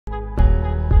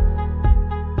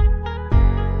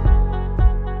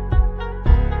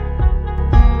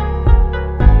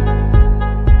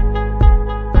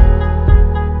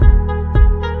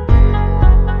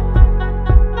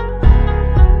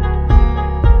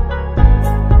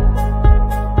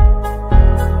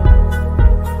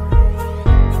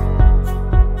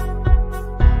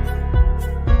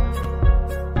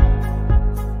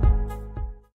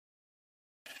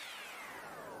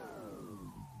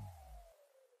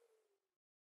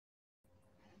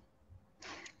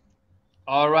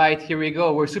All right, here we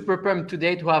go. We're super pumped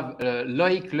today to have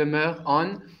Loic Meur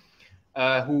on,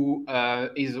 who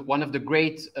is one of the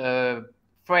great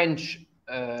French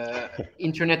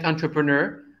internet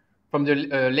entrepreneur from the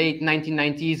late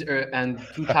 1990s and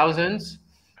 2000s.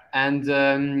 And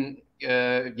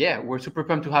yeah, we're super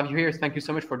pumped to have you here. Thank you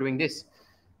so much for doing this.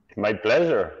 My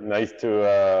pleasure. Nice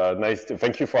to.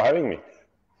 Thank you for having me.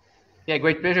 Yeah,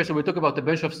 great pleasure. So we'll talk about a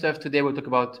bunch of stuff today. We'll talk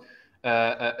about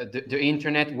the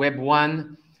internet, Web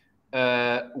 1,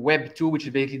 Web 2, which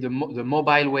is basically the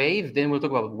mobile wave. Then we'll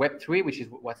talk about Web 3, which is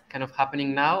what's kind of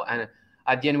happening now. And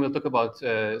at the end, we'll talk about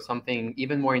something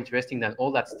even more interesting than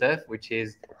all that stuff, which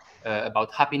is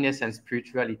about happiness and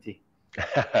spirituality.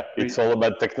 It's all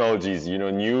about technologies, you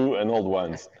know, new and old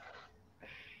ones.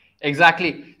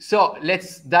 Exactly. So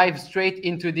let's dive straight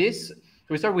into this.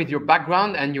 We start with your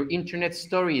background and your internet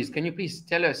stories. Can you please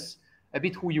tell us a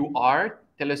bit who you are?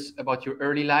 Tell us about your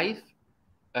early life,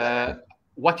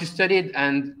 what you studied,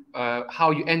 and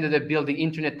how you ended up building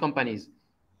internet companies.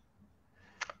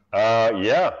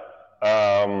 Yeah,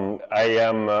 I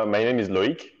am. My name is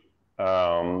Loic,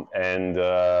 and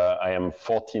I am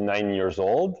 49 years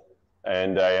old,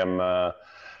 and I am an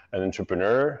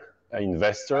entrepreneur, an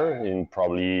investor in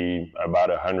probably about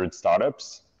 100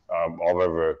 startups over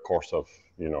the course of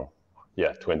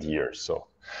 20 years. So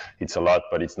it's a lot,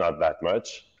 but it's not that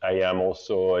much. I am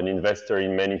also an investor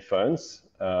in many funds,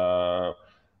 doesn't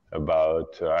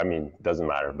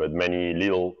matter, but many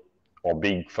little or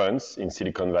big funds in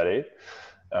Silicon Valley.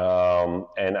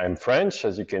 And I'm French,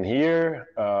 as you can hear.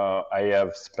 I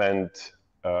have spent,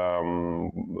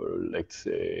 let's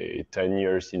say, 10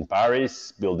 years in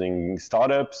Paris, building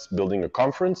startups, building a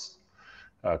conference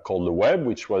called The Web,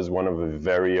 which was one of the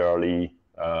very early,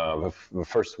 the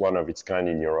first one of its kind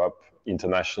in Europe,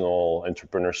 international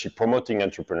entrepreneurship, promoting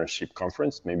entrepreneurship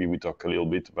conference. Maybe we talk a little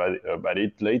bit about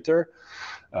it later.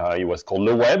 It was called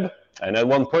The Web, and at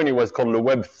one point it was called The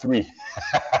Web 3.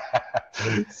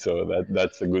 So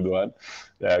that's a good one,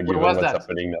 given what's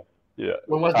happening now. Yeah.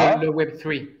 When was the Web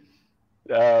 3?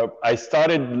 I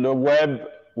started The Web,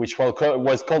 which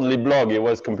was called Le Blog. It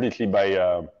was completely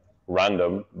by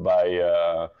random,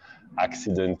 by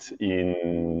accident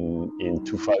in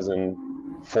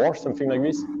 2004, something like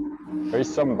this. There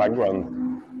is some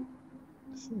background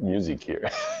music here,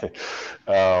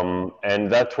 and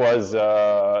that was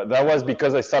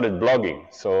because I started blogging.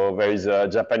 So there is a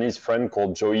Japanese friend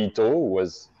called Joe Ito, who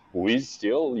is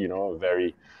still, were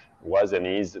very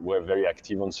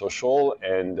active on social,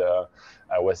 and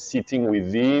I was sitting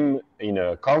with him in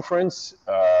a conference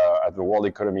at the World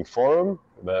Economic Forum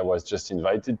that I was just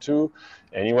invited to,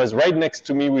 and he was right next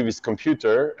to me with his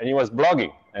computer, and he was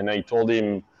blogging, and I told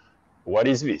him, what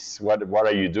is this? What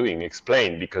are you doing?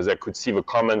 Explain, because I could see the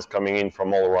comments coming in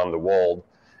from all around the world.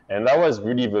 And that was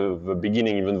really the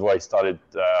beginning, even though I started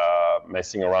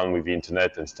messing around with the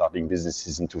internet and starting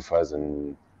businesses in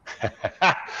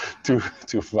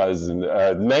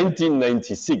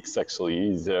 1996,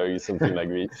 actually, is something like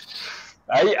this.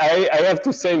 I have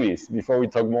to say this before we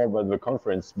talk more about the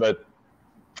conference, but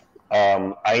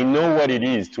I know what it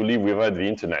is to live without the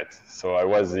internet. So I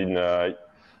was in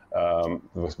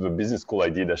the business school I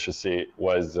did, I should say,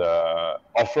 was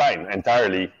offline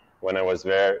entirely when I was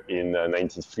there in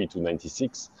 93 to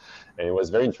 96. And it was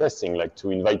very interesting, like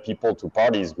to invite people to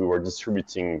parties. We were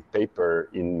distributing paper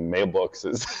in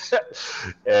mailboxes.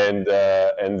 and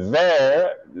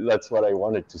there, that's what I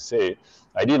wanted to say.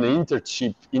 I did an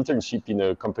internship in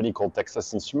a company called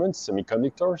Texas Instruments,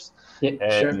 semiconductors. Yeah,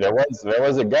 and sure. there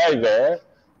was a guy there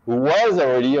who was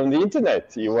already on the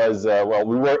internet. He was,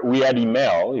 we had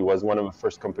email. He was one of the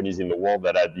first companies in the world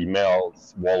that had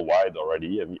emails worldwide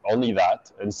already, and only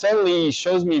that. And suddenly he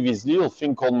shows me this little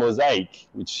thing called Mosaic,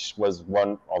 which was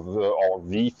one of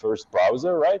the first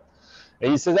browser, right?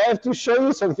 And he says, I have to show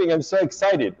you something, I'm so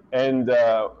excited. And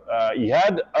he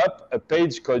had up a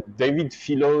page called David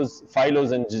Philo's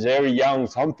and Jerry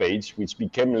Young's homepage, which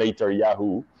became later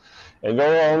Yahoo. And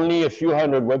there were only a few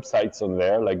hundred websites on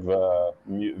there, like the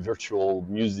Virtual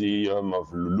Museum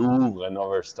of Louvre and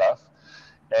other stuff.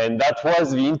 And that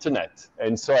was the internet.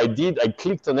 And so I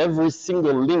clicked on every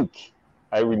single link.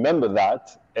 I remember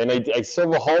that. And I saw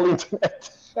the whole internet.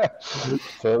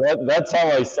 So that's how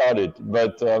I started.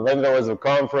 But then there was a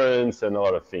conference and a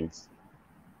lot of things.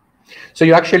 So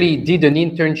you actually did an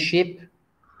internship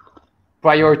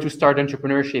prior to start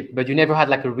entrepreneurship, but you never had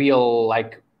like a real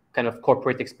kind of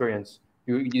corporate experience.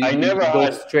 You never go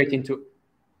straight into.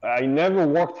 I never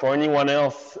worked for anyone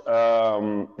else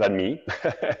than me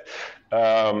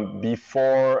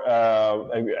before,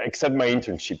 except my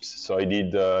internships. So I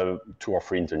did 2 or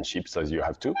 3 internships, as you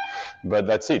have to, but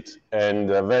that's it. And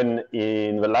then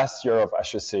in the last year of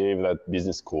HEC, that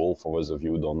business school, for those of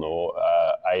you who don't know,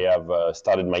 I have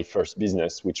started my first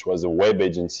business, which was a web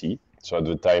agency. So at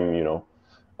the time, you know,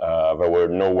 there were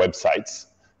no websites.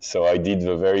 So I did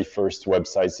the very first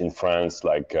websites in France,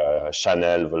 like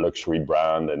Chanel, the luxury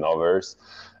brand, and others.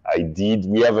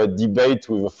 We have a debate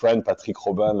with a friend, Patrick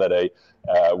Robin, that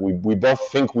we both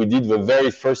think we did the very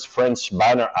first French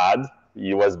banner ad.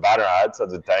 It was banner ads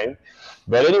at the time.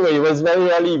 But anyway, it was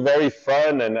very early, very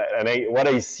fun. And what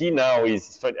I see now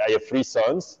is I have 3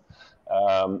 sons.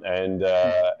 And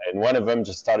one of them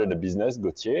just started a business,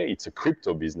 Gauthier. It's a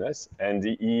crypto business. And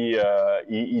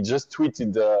he just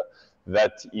tweeted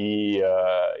that he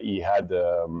had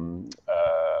a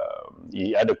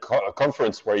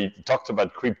conference where he talked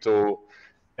about crypto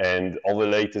and all the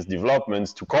latest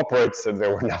developments to corporates, and they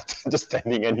were not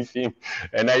understanding anything.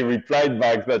 And I replied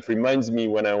back, that reminds me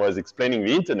when I was explaining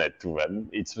the internet to them,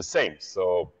 it's the same.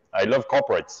 So I love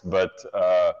corporates, but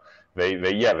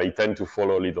they tend to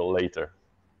follow a little later.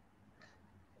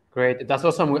 Great. That's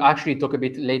awesome. We'll actually talk a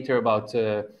bit later about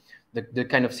the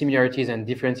kind of similarities and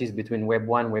differences between Web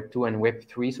 1, Web 2, and Web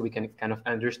 3, so we can kind of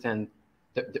understand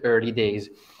the early days.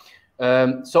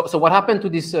 So what happened to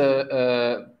this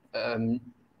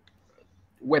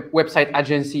website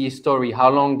agency story? How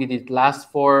long did it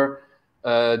last for?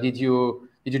 Did you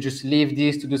just leave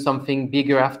this to do something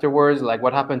bigger afterwards? Like,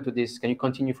 what happened to this? Can you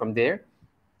continue from there?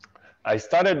 I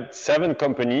started 7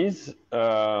 companies,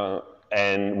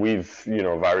 and with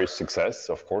various success,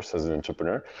 of course, as an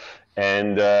entrepreneur.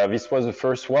 And this was the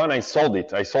first one. I sold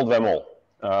it. I sold them all.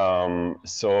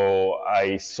 So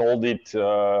I sold it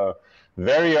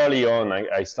very early on.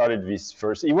 I started this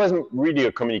first. It wasn't really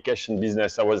a communication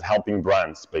business. I was helping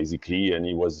brands, basically, and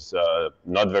it was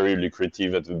not very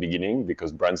lucrative at the beginning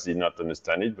because brands did not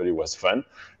understand it, but it was fun.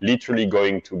 Literally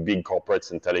going to big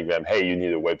corporates and telling them, hey, you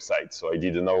need a website. So I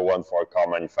did another one for a car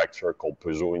manufacturer called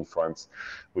Peugeot in France,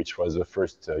 which was the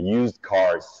first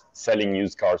selling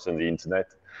used cars on the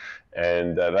internet.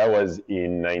 And that was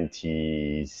in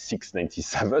 96,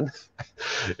 97.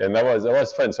 And that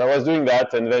was fun. So I was doing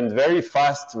that. And then very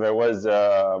fast, there was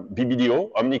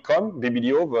BBDO, Omnicom,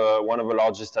 BBDO, one of the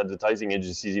largest advertising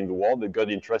agencies in the world, that got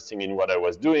interested in what I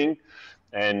was doing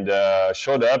and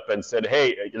showed up and said,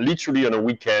 hey, literally on a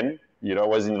weekend, I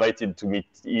was invited to meet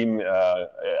him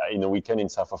in a weekend in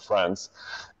south of France.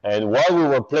 And while we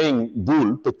were playing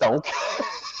boule, pétanque,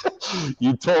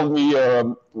 you told me,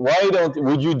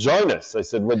 would you join us? I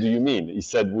said, what do you mean? He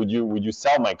said, would you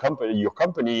sell your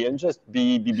company and just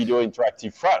be BBDO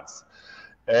Interactive France?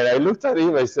 And I looked at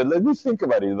him, I said, let me think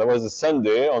about it. That was a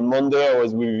Sunday. On Monday, I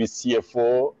was with his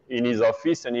CFO in his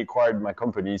office and he acquired my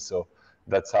company. So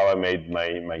that's how I made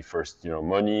my first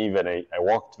money. Then I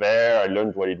worked there. I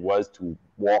learned what it was to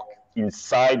work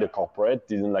inside a corporate.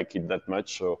 Didn't like it that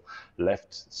much, so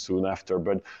left soon after.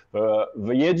 But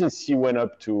the agency went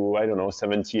up to, I don't know,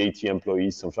 70, 80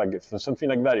 employees, something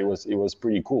like that. It was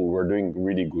pretty cool. We were doing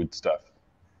really good stuff.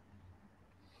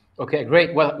 Okay,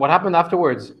 great. Well, what happened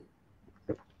afterwards?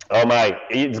 Oh my!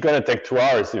 It's gonna take 2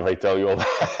 hours if I tell you all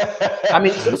that. I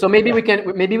mean, so maybe we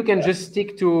can just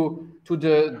stick to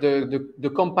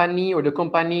the company or the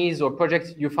companies or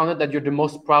projects you founded that you're the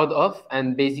most proud of,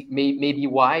 and maybe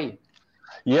why.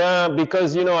 Yeah,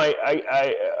 because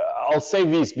I'll say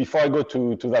this before I go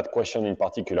to that question in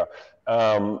particular.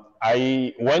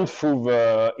 I went through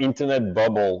the internet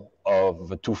bubble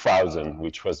of 2000,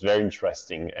 which was very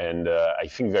interesting, and I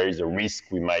think there is a risk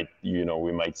we might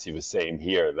see the same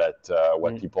here, that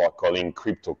what people are calling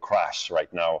crypto crash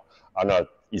right now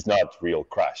is not real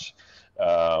crash.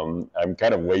 I'm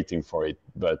kind of waiting for it,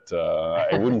 but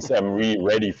I wouldn't say I'm really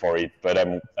ready for it, but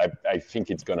I think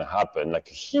it's going to happen,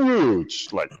 like a huge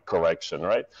correction,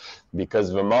 right?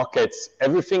 Because the markets,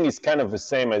 everything is kind of the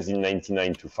same as in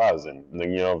 99, 2000.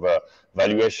 The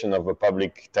valuation of the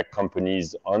public tech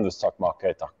companies on the stock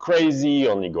market are crazy,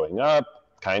 only going up,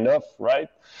 kind of, right?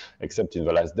 Except in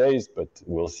the last days, but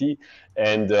we'll see.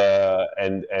 And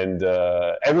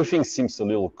everything seems a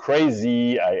little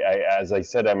crazy. As I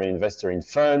said, I'm an investor in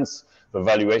funds. The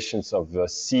valuations of the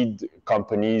seed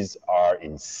companies are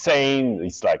insane.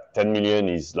 It's like 10 million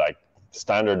is like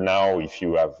standard now if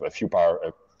you have a few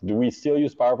do we still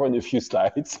use PowerPoint? A few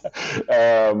slides.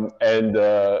 And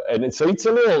so it's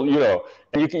a little,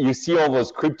 you see all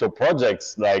those crypto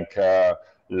projects like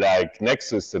like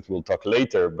Nexus that we'll talk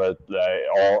later, but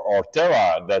or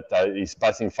Terra that is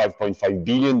passing $5.5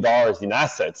 billion in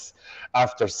assets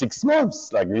after 6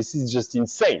 months. Like, this is just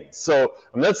insane. So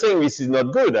I'm not saying this is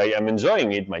not good. I am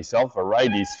enjoying it myself. A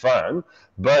ride is fun,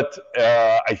 but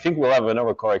I think we'll have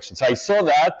another correction. So I saw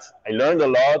that, I learned a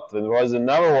lot. There was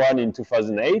another one in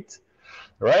 2008.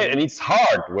 Right, and it's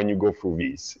hard when you go through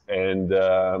these, and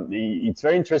it's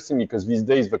very interesting because these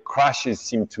days the crashes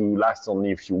seem to last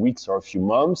only a few weeks or a few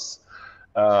months.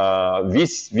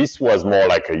 This was more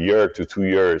like a year to 2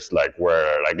 years, like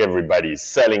where like everybody's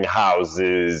selling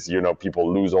houses, you know,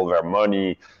 people lose all their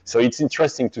money. So it's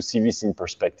interesting to see this in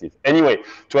perspective. Anyway,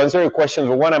 to answer your question,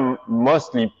 the one I'm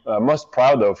most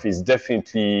proud of is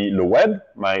definitely Le Web,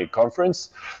 my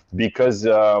conference, because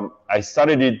I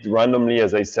started it randomly,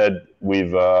 as I said,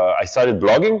 with I started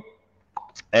blogging.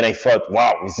 And I thought,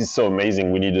 wow, this is so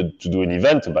amazing. We needed to do an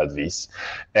event about this.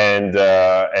 And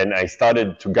I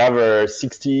started to gather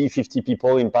 60, 50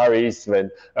 people in Paris, then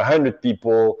 100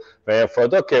 people. Then I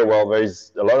thought, okay, well,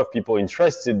 there's a lot of people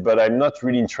interested, but I'm not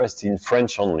really interested in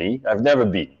French only. I've never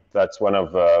been. That's one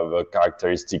of the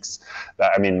characteristics.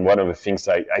 I mean, one of the things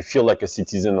I feel like a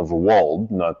citizen of the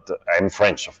world. Not, I'm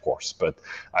French, of course, but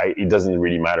it doesn't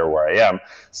really matter where I am.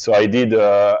 So I did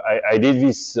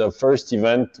this first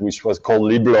event, which was called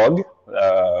Les Blogs,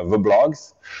 the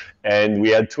blogs, and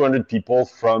we had 200 people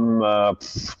from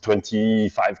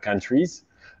 25 countries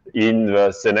in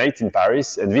the Senate in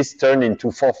Paris, and this turned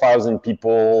into 4,000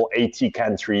 people, 80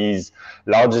 countries,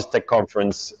 largest tech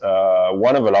conference,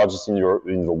 one of the largest in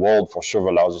the world, for sure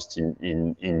the largest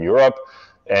in Europe.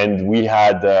 And we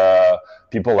had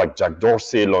people like Jack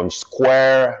Dorsey launch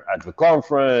Square at the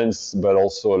conference, but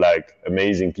also like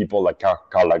amazing people like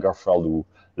Karl Lagerfeld who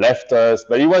left us.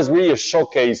 But it was really a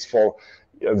showcase for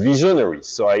visionaries.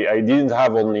 So I didn't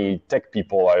have only tech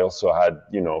people. I also had,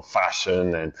 you know,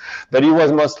 fashion, but it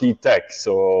was mostly tech.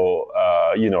 So,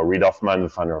 you know, Reid Hoffman, the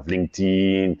founder of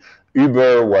LinkedIn.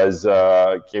 Uber was,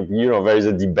 you know, there is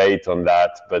a debate on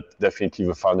that, but definitely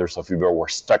the founders of Uber were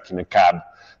stuck in a cab.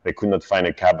 They could not find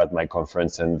a cab at my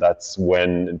conference. And that's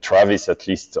when Travis, at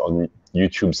least on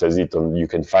YouTube says it, you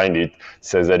can find it,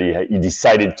 says that he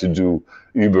decided to do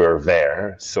Uber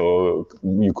there. So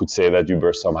you could say that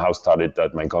Uber somehow started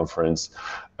at my conference,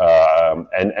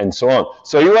 and so on.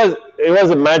 So it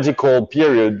was a magical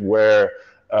period where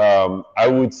I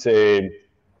would say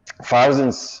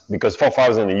thousands, because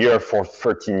 4,000 a year for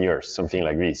 13 years, something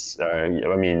like this. I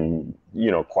mean,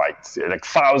 you know, quite like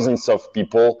thousands of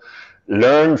people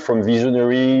learned from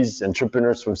visionaries,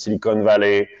 entrepreneurs from Silicon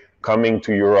Valley coming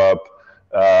to Europe.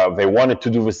 They wanted to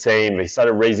do the same. They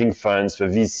started raising funds. The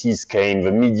VCs came,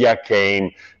 the media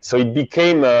came. So it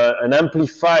became an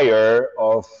amplifier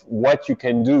of what you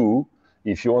can do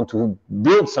if you want to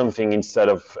build something instead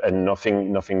of, and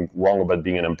nothing wrong about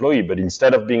being an employee, but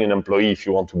instead of being an employee, if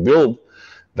you want to build,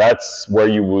 that's where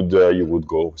you would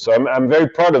go. So I'm very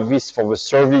proud of this for the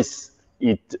service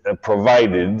it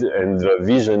provided and the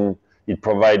vision it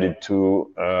provided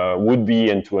to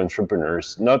would-be and to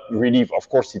entrepreneurs. Not really, of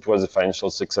course, it was a financial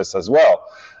success as well.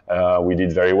 We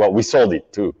did very well. We sold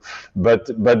it too, but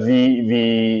that's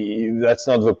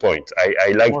not the point.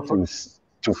 I like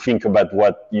to think about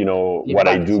what, you know, what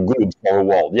I do good for the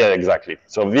world. Yeah, exactly.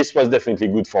 So this was definitely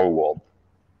good for the world.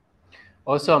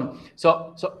 Awesome.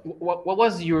 So what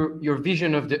was your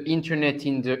vision of the internet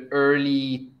in the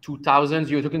early 2000s?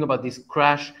 You were talking about this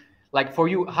crash. Like, for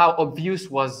you, how obvious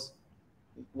was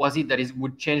it that it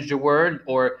would change the world,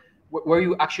 or were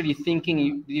you actually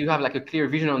thinking, do you have like a clear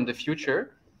vision on the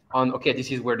future, on, okay,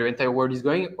 this is where the entire world is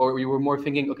going, or you were more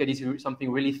thinking, okay, this is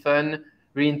something really fun,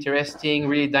 really interesting,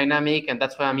 really dynamic, and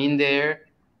that's why I'm in there?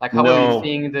 Like, how were you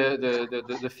seeing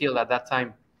the field at that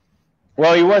time?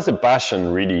 Well, it was a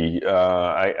passion, really.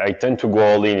 I tend to go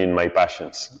all in my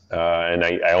passions, and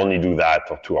I only do that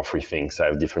or 2 or 3 things. I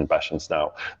have different passions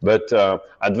now. But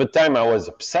at the time, I was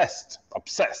obsessed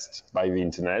by the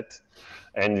internet.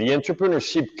 And the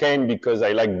entrepreneurship came because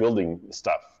I like building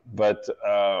stuff. But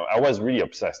I was really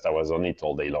obsessed. I was on it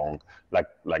all day long,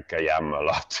 like I am a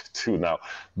lot too now.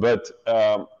 But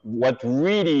what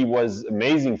really was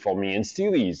amazing for me, and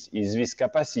still is this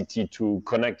capacity to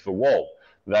connect the world.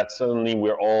 That suddenly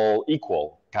we're all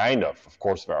equal, kind of. Of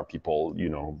course, there are people, you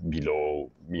know, below,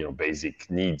 you know, basic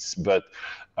needs, but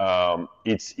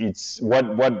it's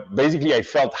what basically I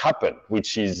felt happened,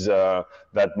 which is that,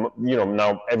 you know,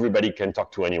 now everybody can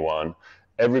talk to anyone,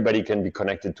 everybody can be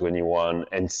connected to anyone,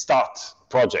 and start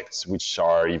projects which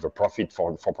are either for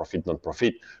profit,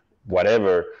 non-profit,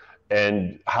 whatever.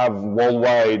 and have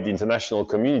worldwide international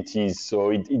communities. So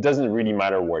it doesn't really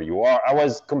matter where you are. I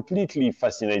was completely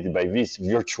fascinated by this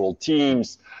virtual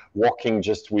teams, working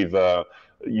just with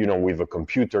with a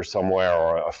computer somewhere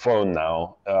or a phone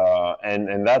now.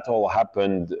 And that all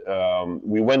happened.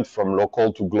 We went from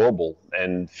local to global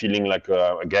and feeling like,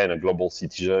 again, a global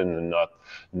citizen and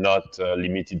not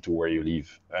limited to where you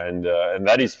live. And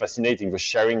that is fascinating, the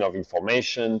sharing of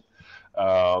information.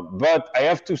 But I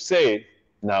have to say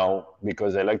now,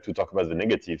 because I like to talk about the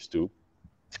negatives too,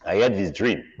 I had this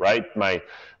dream, right? My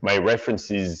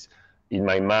references in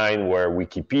my mind were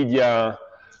Wikipedia,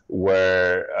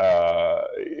 where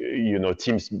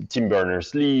Tim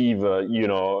Berners-Lee,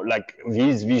 like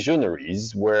these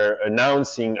visionaries were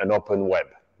announcing an open web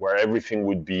where everything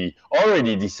would be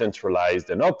already decentralized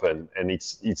and open, and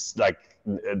it's like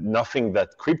nothing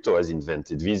that crypto has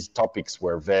invented. These topics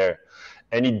were there,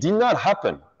 and it did not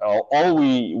happen. All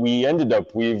we ended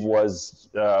up with was,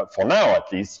 for now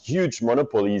at least, huge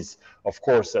monopolies, of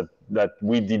course, that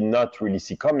we did not really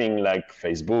see coming, like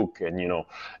Facebook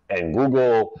and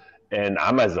Google and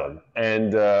Amazon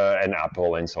and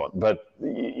Apple and so on. But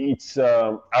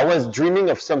I was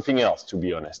dreaming of something else, to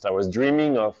be honest. I was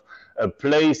dreaming of a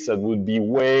place that would be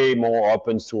way more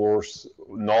open source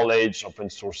knowledge, open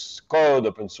source code,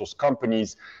 open source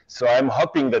companies. So I'm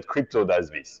hoping that crypto does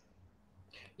this.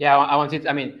 Yeah, I wanted.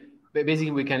 I mean,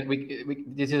 basically,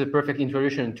 this is a perfect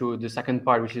introduction to the second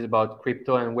part, which is about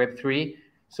crypto and Web3.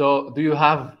 So, do you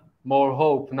have more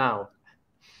hope now?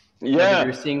 Yeah,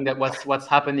 you're seeing that what's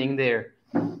happening there.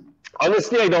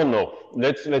 Honestly, I don't know.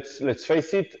 Let's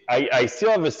face it. I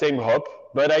still have the same hope,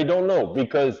 but I don't know,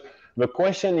 because the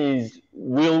question is,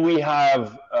 will we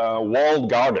have walled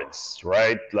gardens,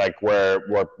 right? Like where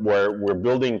we're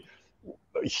building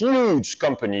huge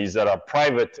companies that are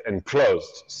private and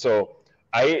closed. So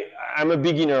I'm a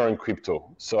beginner in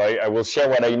crypto, so I will share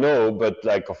what I know, but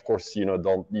like, of course,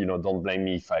 don't blame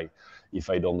me if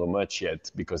I don't know much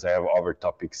yet, because I have other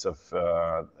topics of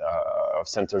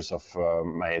centers of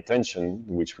my attention,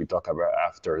 which we talk about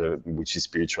after, which is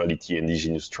spirituality,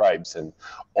 indigenous tribes, and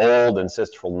old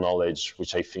ancestral knowledge,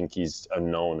 which I think is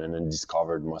unknown and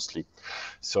undiscovered mostly.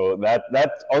 So that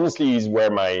honestly is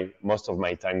where most of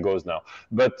my time goes now.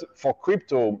 But for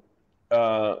crypto,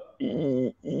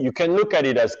 you can look at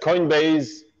it as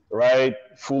Coinbase, right?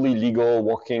 Fully legal,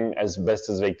 working as best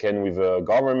as they can with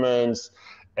governments,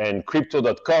 and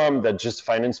Crypto.com that just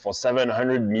financed for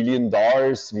 $700 million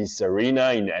this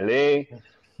arena in LA.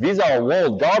 These are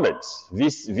walled gardens.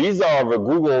 These are the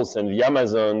Googles and the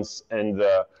Amazons and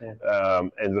the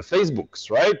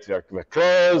Facebooks, right? They're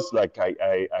closed. Like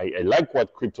I like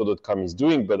what Crypto.com is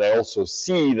doing, but I also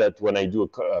see that when I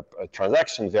do a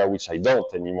transaction there, which I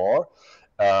don't anymore,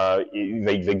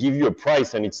 they give you a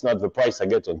price, and it's not the price I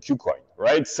get on KuCoin,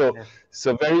 right? So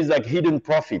there is like hidden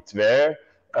profit there.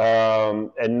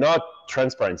 And not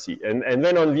transparency. And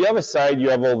then on the other side, you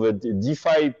have all the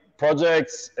DeFi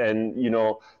projects and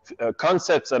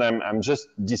concepts that I'm just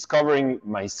discovering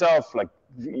myself. Like,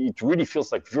 it really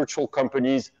feels like virtual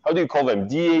companies. How do you call them?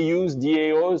 DAUs,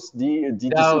 DAOs,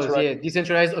 decentralized?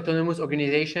 Decentralized autonomous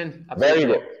organization. Absolutely. There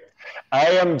you go.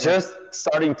 I am just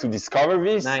starting to discover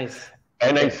this. Nice.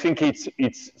 And I think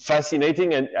it's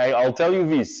fascinating, and I'll tell you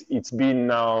this, it's been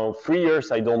now 3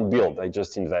 years I don't build, I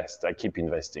just invest, I keep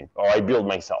investing, or I build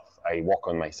myself, I work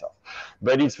on myself.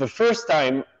 But it's the first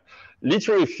time,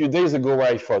 literally a few days ago,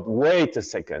 where I thought, wait a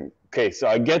second, okay, so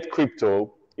I get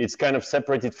crypto, it's kind of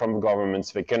separated from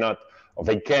governments, they can,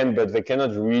 but they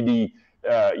cannot really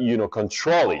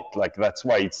control it. Like, that's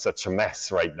why it's such a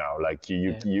mess right now. Like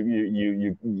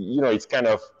it's kind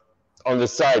of on the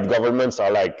side, governments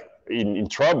are like, in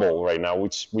trouble right now,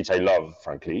 which I love,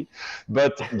 frankly.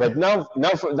 But now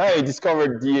I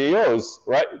discovered DAOs,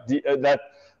 right?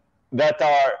 That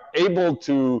are able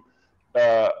to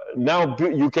now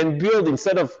you can build,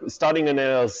 instead of starting an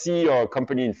LLC or a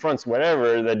company in France,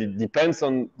 whatever, that it depends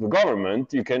on the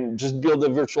government. You can just build a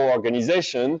virtual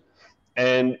organization,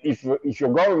 and if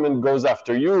your government goes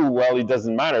after you, well, it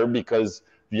doesn't matter, because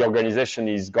the organization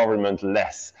is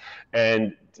government-less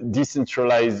and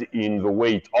decentralized in the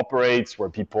way it operates, where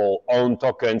people own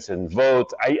tokens and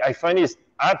vote. I find it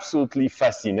absolutely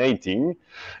fascinating,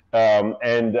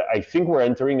 and I think we're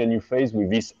entering a new phase with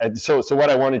this. And so what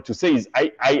I wanted to say is,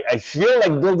 I feel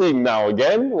like building now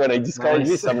again. When I discovered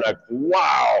this, I'm like,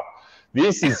 wow,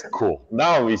 this is cool.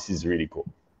 Now this is really cool.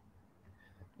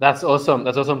 That's awesome.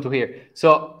 That's awesome to hear.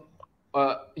 So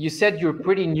you said you're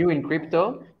pretty new in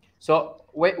crypto. So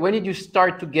when did you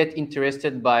start to get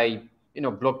interested by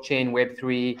blockchain,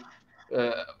 Web3,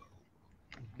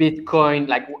 Bitcoin?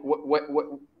 Like,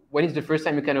 when is the first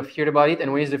time you kind of heard about it,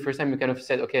 and when is the first time you kind of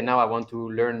said, okay, now I want to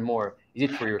learn more? Is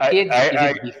it for your kids?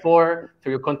 Is it before,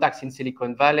 through your contacts in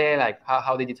Silicon Valley? Like,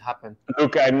 how did it happen?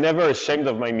 Look, I'm never ashamed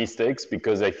of my mistakes,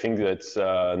 because I think that's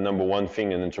number one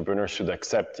thing an entrepreneur should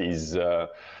accept is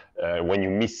when you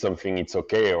miss something, it's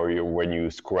okay, or when you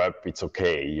screw up, it's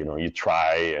okay. You know, you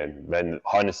try, and then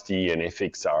honesty and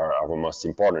ethics are the most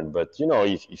important. But you know,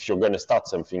 if you're going to start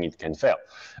something, it can fail.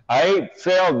 I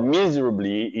failed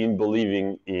miserably in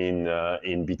believing in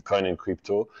Bitcoin and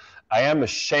crypto. I am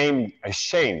ashamed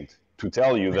to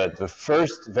tell you that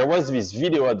there was this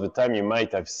video at the time, you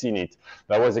might have seen it,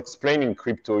 that was explaining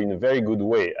crypto in a very good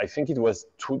way. I think it was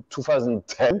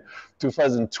 2010,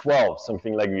 2012,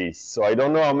 something like this. So I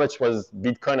don't know how much was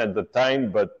Bitcoin at the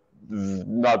time, but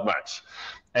not much.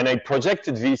 And I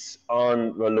projected this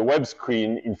on the web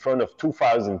screen in front of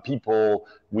 2,000 people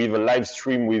with a live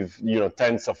stream with, you know,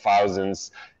 tens of thousands.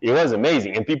 It was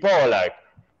amazing. And people were like,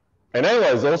 and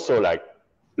I was also like,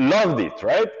 loved it,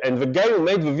 right? And the guy who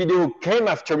made the video came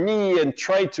after me and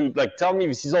tried to like tell me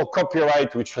this is all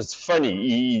copyright, which was funny.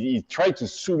 He tried to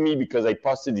sue me because I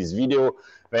posted this video,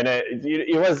 and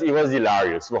it was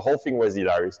hilarious. The whole thing was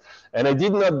hilarious, and I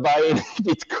did not buy any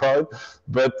Bitcoin,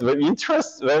 but the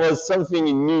interest, there was something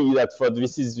in me that thought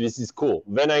this is cool.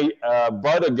 Then I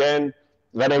bought again.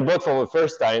 Then I bought for the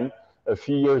first time a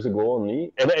few years ago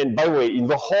only. And by the way, in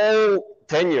the whole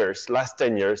last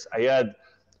 10 years, I had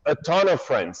a ton of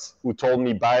friends who told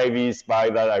me buy this,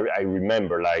 buy that. I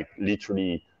remember, like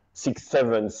literally six,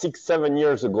 seven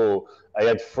years ago, I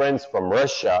had friends from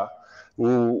Russia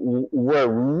who were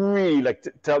really like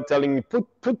telling me put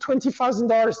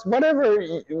 $20,000, whatever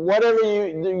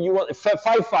you want,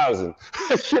 5,000,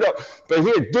 you know. But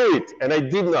here, do it, and I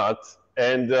did not,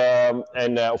 and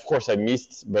of course I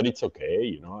missed, but it's okay,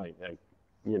 you know.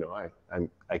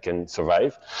 I can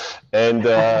survive, and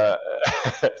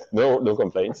no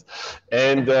complaints.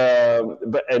 And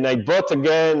and I bought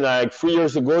again like 3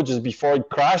 years ago, just before it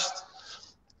crashed.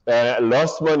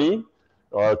 Lost money,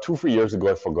 or 2-3 years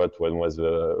ago. I forgot when was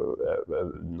a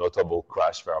notable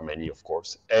crash. There are many, of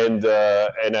course. And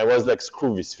I was like,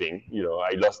 screw this thing. You know,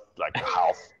 I lost like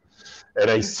half, and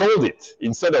I sold it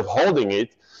instead of holding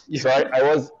it. So I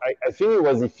think it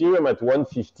was Ethereum at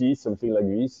 150, something like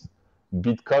this.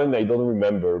 Bitcoin, I don't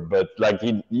remember, but like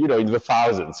in the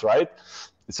thousands, right?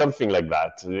 Something like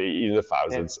that, in the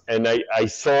thousands. Yeah. And I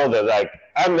saw that, like,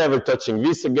 I'm never touching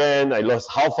this again. I lost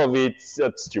half of it.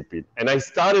 That's stupid. And I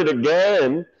started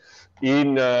again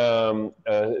so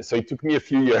it took me a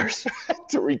few years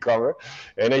to recover.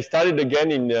 And I started again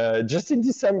just in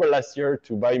December last year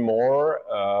to buy more.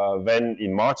 Then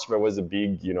in March, there was a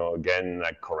big, again,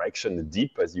 like correction, a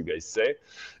dip, as you guys say.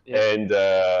 Yeah. And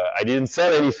I didn't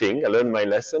sell anything. I learned my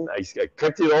lesson. I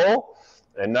kept it all.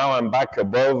 And now I'm back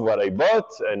above what I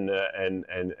bought, and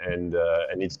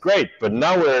it's great. But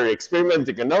now we're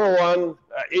experimenting another one.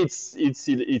 It's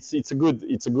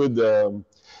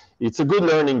a good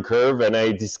learning curve, and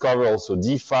I discovered also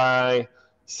DeFi.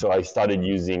 So I started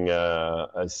using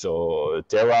Terra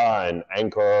and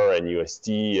Anchor and UST,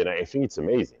 and I think it's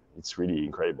amazing. It's really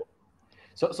incredible.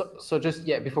 So just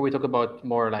before we talk about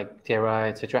more like Terra,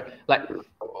 etc. Like,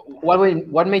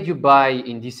 what made you buy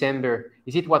in December?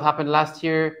 Is it what happened last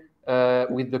year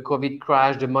with the COVID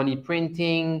crash, the money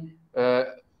printing,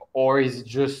 or is it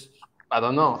just, I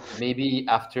don't know, maybe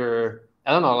after,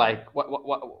 I don't know, like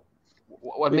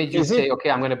what made you say, okay,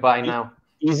 I'm going to buy now?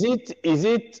 Is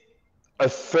it a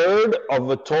third of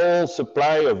the total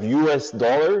supply of US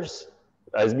dollars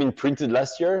has been printed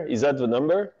last year? Is that the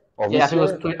number? Yeah,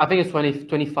 I think it's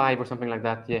 25 or something like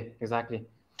that. Yeah, exactly.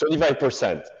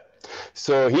 25%.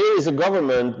 So here is a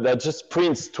government that just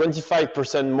prints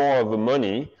 25% more of the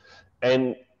money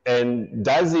and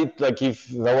does it like if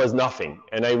there was nothing.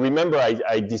 And I remember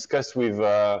I discussed with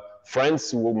friends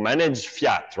who manage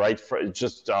fiat, right?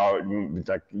 Just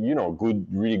like,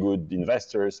 really good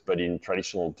investors, but in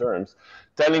traditional terms,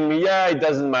 telling me, it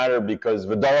doesn't matter because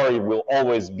the dollar will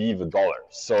always be the dollar.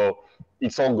 So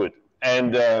it's all good.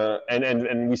 And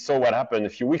we saw what happened a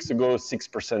few weeks ago,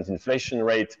 6% inflation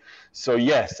rate. So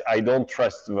yes, I don't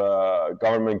trust the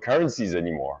government currencies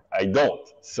anymore. I don't.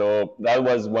 So that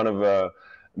was one of the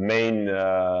main,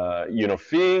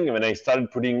 thing. When I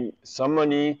started putting some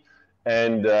money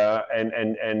and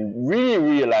really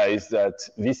realized that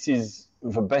this is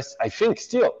the best, I think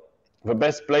still the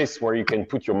best place where you can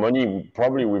put your money,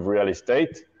 probably with real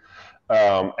estate.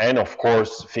 And of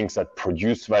course, things that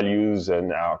produce values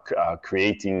and are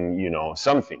creating,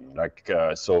 something like,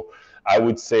 so I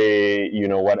would say,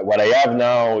 what I have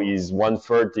now is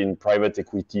 1/3 in private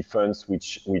equity funds,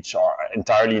 which are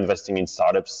entirely investing in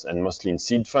startups and mostly in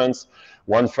seed funds.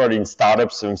 1/3 in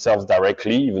startups themselves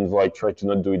directly, even though I try to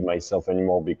not do it myself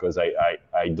anymore because I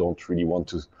don't really want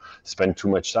to spend too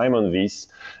much time on this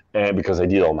because I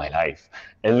did all my life.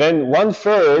 And then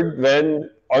 1/3, then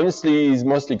honestly, is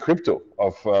mostly crypto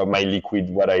of my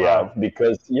liquid, what I have,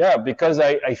 because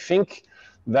I think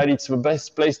that it's the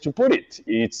best place to put it.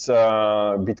 It's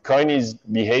Bitcoin is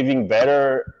behaving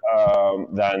better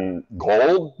than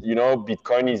gold.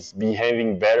 Bitcoin is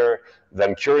behaving better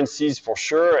than currencies for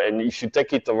sure. And if you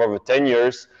take it over 10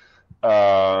 years,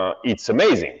 it's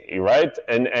amazing, right?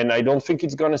 And I don't think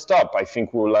it's going to stop. I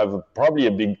think we'll have probably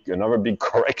another big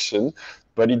correction,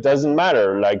 but it doesn't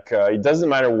matter. It doesn't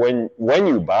matter when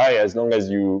you buy, as long as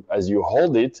you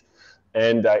hold it.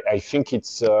 And I think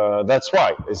it's that's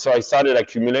why. So I started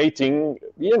accumulating.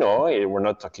 We're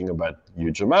not talking about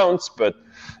huge amounts, but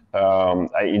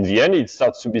in the end, it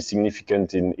starts to be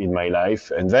significant in my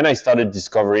life. And then I started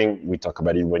discovering. We talk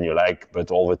about it when you like,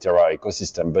 but all the Terra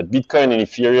ecosystem. But Bitcoin and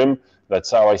Ethereum.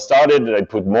 That's how I started. I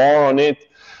put more on it.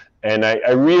 And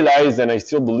I realized, and I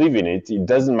still believe in it, it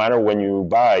doesn't matter when you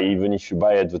buy, even if you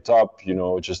buy at the top,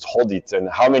 just hold it. And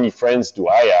how many friends do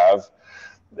I have?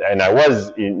 And I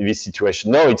was in this situation.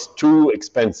 No, it's too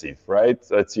expensive, right?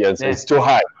 That's the answer. Yeah. It's too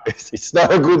high. It's not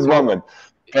a good moment.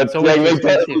 But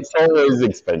it's always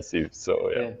expensive. So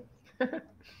yeah.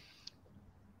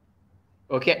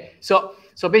 Okay. So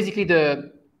basically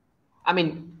the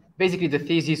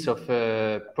thesis of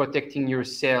protecting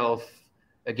yourself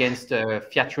against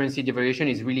fiat currency devaluation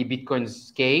is really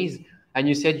Bitcoin's case. And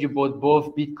you said you bought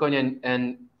both Bitcoin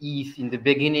and ETH in the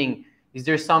beginning. Is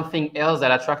there something else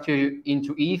that attracted you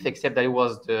into ETH except that it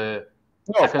was the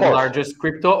second largest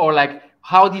crypto? Or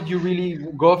how did you really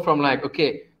go from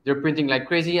okay, they're printing like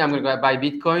crazy, I'm going to go buy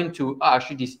Bitcoin, to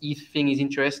actually this ETH thing is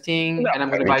interesting and I'm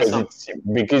going to buy some?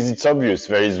 Because it's obvious.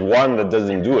 There is one that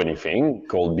doesn't do anything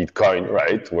called Bitcoin,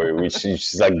 right? Which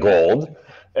is like gold.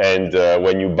 And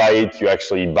when you buy it, you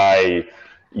actually buy,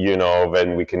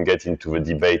 then we can get into the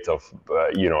debate of,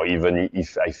 even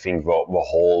if I think the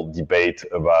whole debate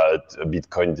about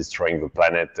Bitcoin destroying the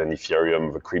planet and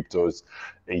Ethereum, the cryptos,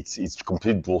 it's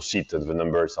complete bullshit and the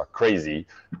numbers are crazy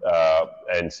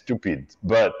and stupid.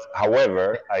 But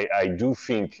however, I do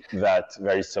think that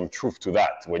there is some truth to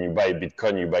that. When you buy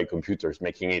Bitcoin, you buy computers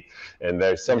making it. And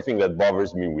there's something that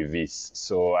bothers me with this.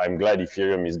 So I'm glad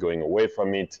Ethereum is going away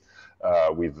from it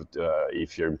with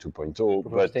Ethereum 2.0.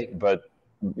 But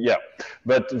yeah,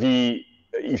 but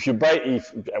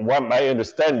my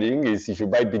understanding is if you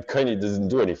buy Bitcoin, it doesn't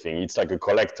do anything. It's like a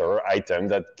collector item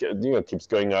that keeps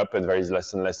going up, and there is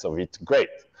less and less of it. Great,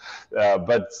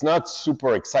 but it's not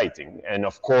super exciting. And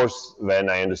of course, then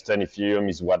I understand Ethereum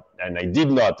is and I did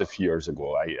not a few years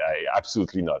ago. I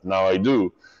absolutely not. Now I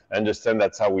do understand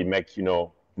that's how we make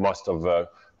most of the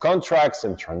contracts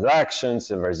and transactions,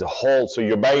 and there's a whole. So if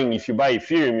you buy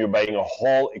Ethereum, you're buying a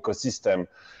whole ecosystem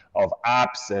of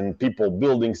apps and people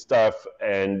building stuff,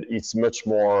 and it's much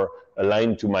more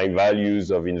aligned to my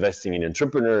values of investing in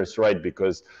entrepreneurs, right?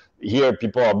 Because here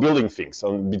people are building things.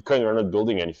 On Bitcoin, you're not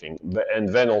building anything. And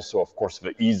then also, of course,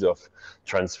 the ease of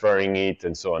transferring it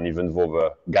and so on, even though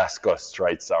the gas costs,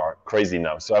 right, are crazy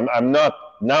now. So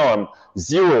I'm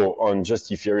zero on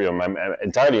just Ethereum. I'm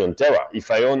entirely on Terra. If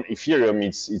I own Ethereum,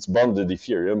 it's bonded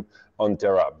Ethereum on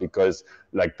Terra, because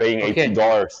paying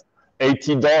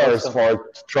 $80 for a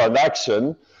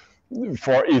transaction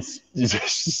it's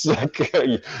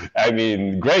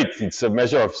great. It's a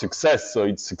measure of success, so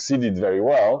it succeeded very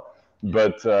well.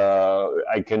 But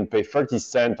I can pay 30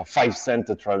 cents or 5 cents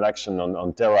a transaction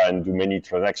on Terra and do many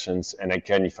transactions. And I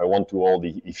can, if I want to hold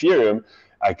the Ethereum,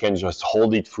 I can just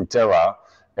hold it through Terra,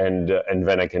 and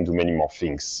then I can do many more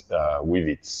things with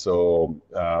it. So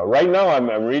right now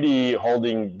I'm really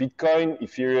holding Bitcoin,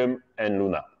 Ethereum, and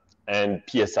Luna, and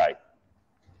PSI.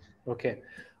 Okay.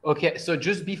 So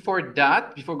just before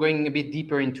going a bit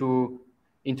deeper into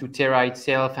Terra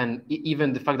itself, and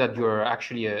even the fact that you're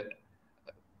actually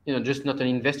just not an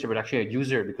investor, but actually a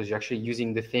user, because you're actually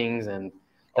using the things, and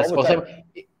that's awesome.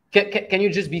 Can you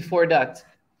just before that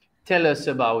tell us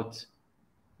about,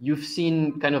 you've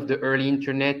seen kind of the early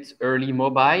internet, early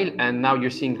mobile, and now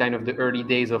you're seeing kind of the early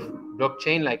days of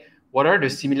blockchain. What are the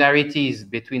similarities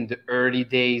between the early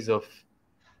days of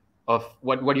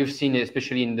what you've seen,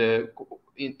 especially in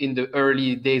the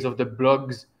early days of the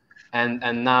blogs,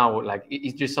 and now?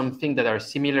 Is there something that are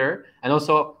similar? And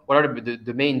also, what are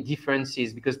the main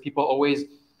differences? Because people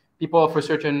of a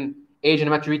certain age and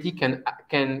maturity can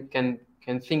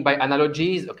can think by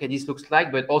analogies. Okay, this looks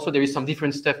like, but also there is some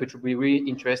different stuff which would be really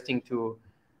interesting to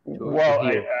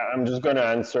hear. I'm just going to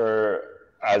answer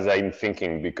as I'm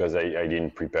thinking, because I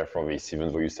didn't prepare for this,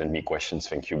 even though you sent me questions.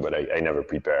 Thank you, but I never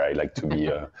prepare. I like to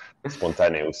be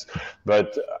spontaneous.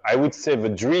 But I would say the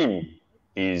dream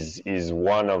is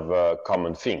one of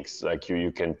common things. Like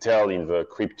you can tell in the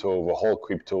whole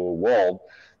crypto world,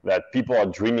 that people are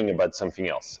dreaming about something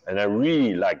else. And I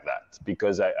really like that,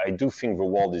 because I do think the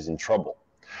world is in trouble.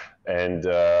 And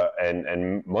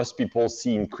most people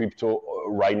see in crypto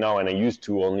right now, and I used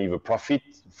to only the profit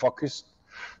focused,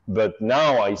 but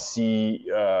now I see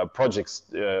projects.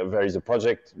 There is a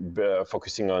project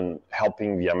focusing on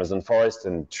helping the Amazon forest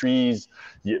and trees.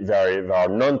 There are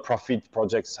non-profit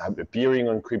projects appearing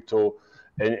on crypto.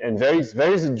 And there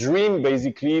is a dream,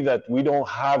 basically, that we don't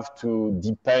have to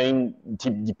depend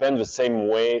the same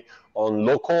way on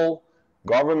local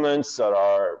governments that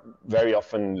are very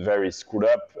often very screwed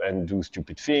up and do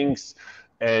stupid things.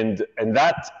 And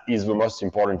that is the most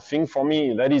important thing for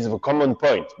me. That is the common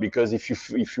point, because if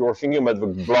you are thinking about the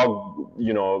blog,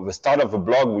 the start of a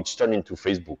blog, which turned into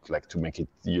Facebook, like, to make it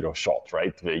short,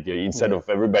 right? Instead of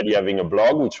everybody having a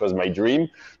blog, which was my dream,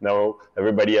 now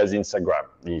everybody has Instagram.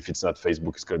 If it's not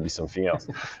Facebook, it's going to be something else,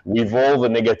 with all the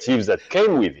negatives that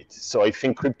came with it. So I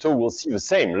think crypto will see the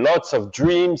same. Lots of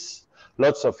dreams,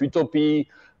 lots of utopia,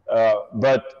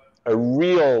 but a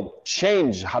real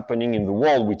change happening in the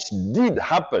world, which did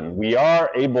happen. We are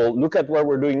able, look at what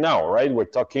we're doing now, right? We're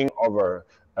talking over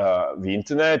the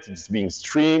internet, it's being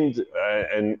streamed,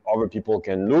 and other people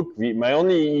can look. My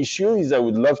only issue is I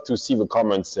would love to see the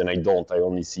comments, and I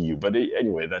only see you. But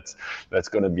anyway, that's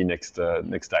going to be next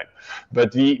time.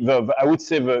 But I would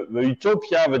say the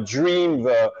utopia, the dream,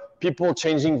 the people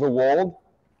changing the world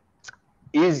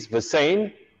is the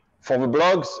same. For the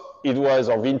blogs, it was,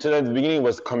 or the internet at the beginning,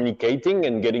 was communicating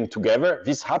and getting together.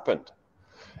 This happened.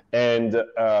 And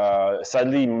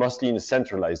sadly, mostly in a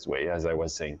centralized way, as I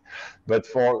was saying. But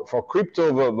for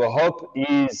crypto, the hope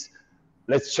is,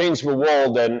 let's change the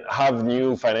world and have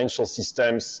new financial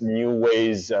systems, new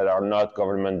ways that are not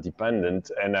government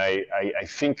dependent. And I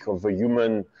think of the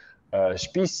human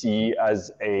species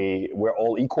as we're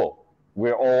all equal.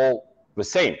 We're all the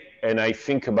same. And I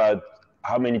think about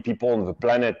how many people on the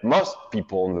planet, most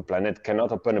people on the planet,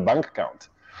 cannot open a bank account,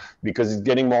 because it's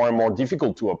getting more and more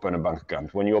difficult to open a bank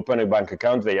account. When you open a bank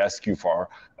account, they ask you for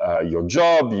your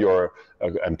job, your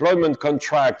employment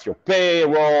contract, your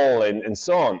payroll, and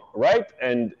so on, right?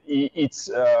 And it's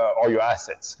or your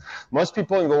assets. Most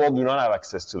people in the world do not have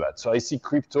access to that. So I see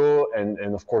crypto, and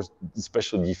of course,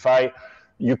 especially DeFi.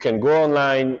 You can go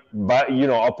online, buy,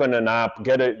 open an app,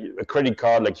 get a credit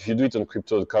card. Like, if you do it on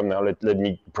crypto.com now, let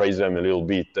me praise them a little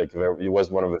bit. Like, it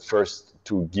was one of the first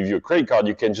to give you a credit card.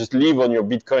 You can just live on your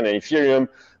Bitcoin and Ethereum,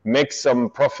 make some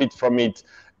profit from it,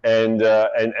 and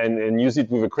use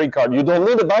it with a credit card. You don't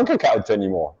need a bank account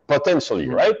anymore, potentially,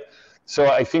 right? So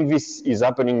I think this is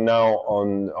happening now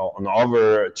on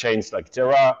other chains like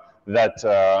Terra.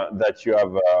 That you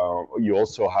have, you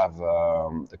also have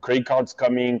the credit cards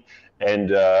coming,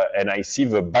 and I see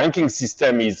the banking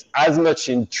system is as much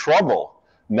in trouble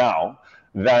now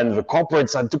than the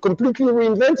corporates had to completely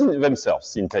reinvent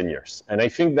themselves in 10 years. And I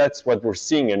think that's what we're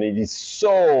seeing, and it is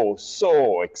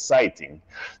so exciting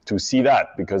to see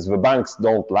that, because the banks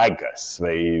don't like us.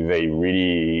 They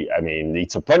really,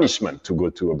 it's a punishment to go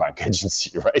to a bank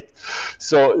agency, right?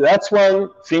 So that's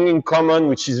one thing in common,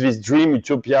 which is this dream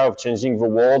utopia of changing the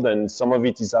world, and some of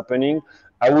it is happening.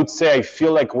 I would say I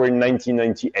feel like we're in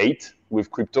 1998 with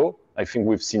crypto. I think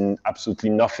we've seen absolutely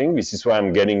nothing. This is why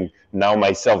I'm getting now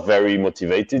myself very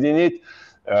motivated in it.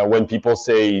 When people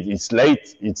say it's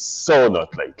late, it's so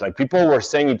not late. Like, people were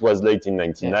saying it was late in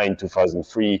 99,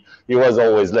 2003. It was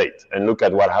always late. And look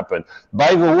at what happened.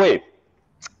 By the way,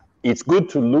 it's good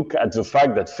to look at the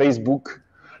fact that Facebook,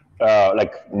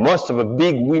 like most of the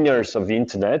big winners of the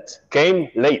internet, came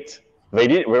late.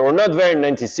 They were not there in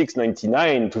 96,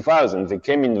 99, 2000. They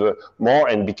came in the more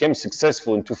and became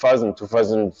successful in 2000,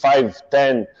 2005,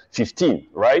 10, 15,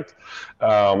 right?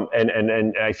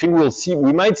 And I think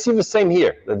we might see the same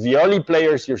here, that the early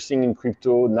players you're seeing in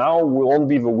crypto now won't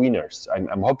be the winners.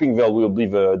 I'm hoping they will be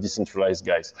the decentralized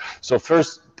guys. So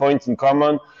first point in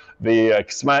common, the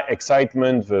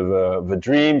excitement, the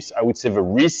dreams, I would say the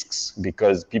risks,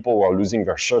 because people were losing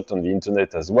their shirt on the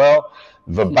internet as well.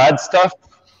 The bad stuff.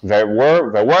 There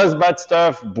was bad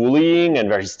stuff, bullying,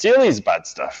 and there still is bad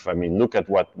stuff. Look at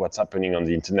what's happening on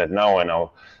the internet now, and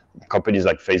how companies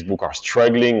like Facebook are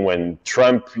struggling when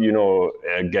Trump,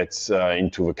 gets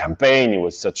into the campaign. It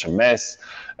was such a mess,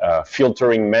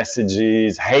 filtering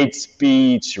messages, hate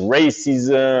speech,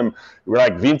 racism,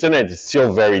 like the internet is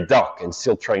still very dark and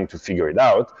still trying to figure it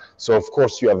out. So of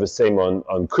course you have the same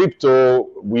on crypto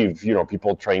with, you know,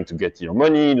 people trying to get your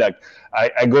money. Like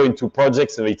I go into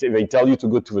projects and they tell you to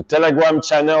go to the Telegram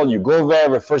channel. You go there.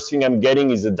 The first thing I'm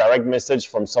getting is a direct message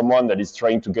from someone that is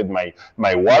trying to get my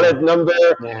wallet number.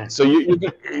 Yeah. So you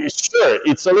sure,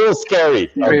 it's a little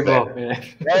scary out there. Yeah.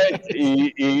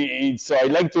 Right? So I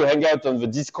like to hang out on the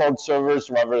Discord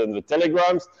servers rather than the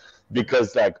Telegrams,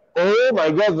 because like, oh my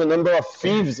God, the number of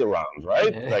thieves around,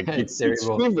 right? Yeah, like it's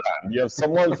terrible. Cleveland. You have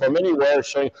someone from anywhere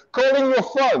calling your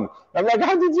phone. I'm like,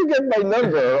 how did you get my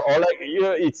number? Or like, you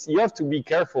know, you have to be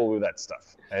careful with that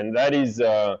stuff, and that is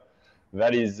a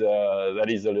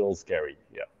little scary.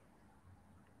 Yeah.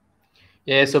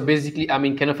 Yeah. So basically, I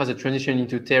mean, kind of as a transition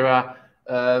into Terra,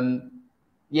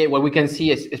 yeah, what we can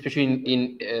see, especially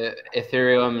in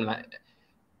Ethereum, like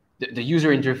the user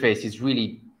interface is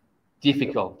really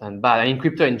difficult and bad. And in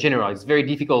crypto in general, it's very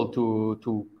difficult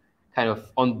to kind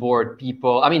of onboard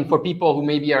people. I mean, for people who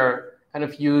maybe are kind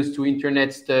of used to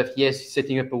internet stuff, yes,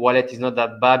 setting up a wallet is not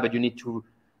that bad, but you need to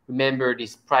remember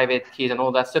this private keys and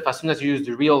all that stuff. As soon as you use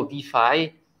the real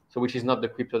DeFi, so which is not the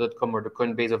crypto.com or the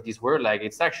Coinbase of this world, like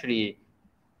it's actually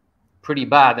pretty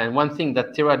bad. And one thing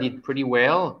that Terra did pretty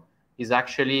well is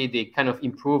actually they kind of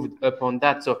improved upon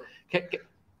that. So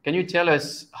can you tell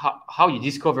us how you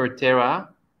discovered Terra?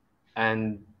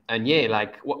 And yeah,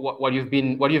 like what you've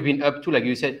been up to? Like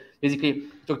you said, basically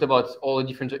you talked about all the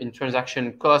different in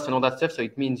transaction costs and all that stuff. So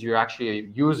it means you're actually a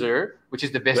user, which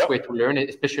is the best way to learn,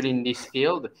 especially in this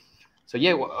field. So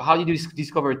yeah, how did you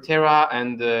discover Terra,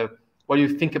 and what do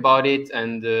you think about it?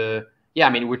 And yeah, I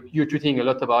mean, you're tweeting a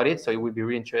lot about it, so it would be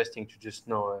really interesting to just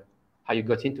know how you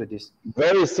got into this.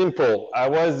 Very simple. I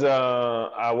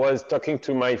was talking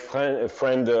to my friend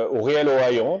Auriel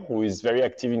Ohayon, who is very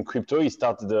active in crypto. He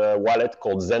started a wallet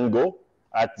called Zengo,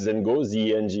 at Zengo,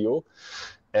 Zengo,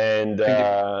 and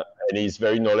he's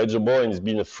very knowledgeable, and he's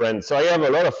been a friend. So I have a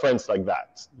lot of friends like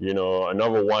that. You know,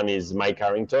 another one is Mike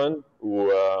Harrington, who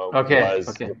was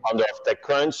the founder of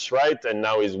TechCrunch, right? And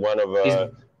now he's one of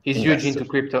He's huge into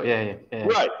crypto, yeah.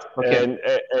 Right,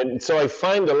 and so I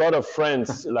find a lot of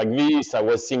friends like this. I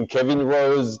was seeing Kevin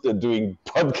Rose doing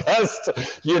podcast.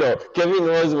 You know, Kevin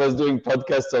Rose was doing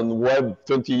podcasts on web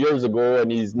 20 years ago,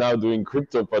 and he's now doing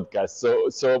crypto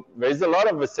podcasts. So there's a lot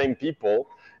of the same people,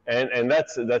 and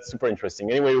that's super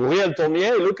interesting. Anyway, Riel told me,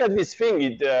 hey, look at this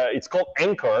thing. It's called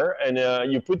Anchor, and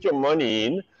you put your money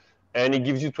in, and it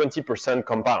gives you 20%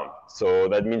 compound. So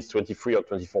that means 23 or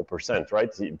 24%, right?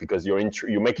 Because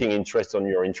you're making interest on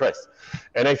your interest.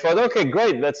 And I thought, okay,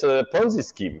 great, that's a Ponzi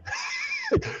scheme.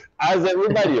 As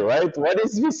everybody, right? What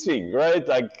is this thing, right?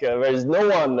 Like there is no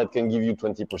one that can give you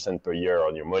 20% per year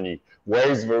on your money. Where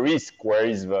is the risk? Where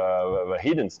is the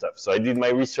hidden stuff? So I did my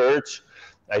research.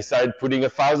 I started putting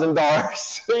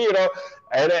 $1,000, you know,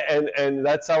 and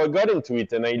that's how I got into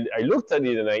it. And I looked at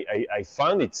it, and I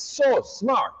found it so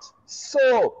smart.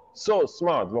 So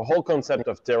smart, the whole concept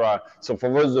of Terra. So for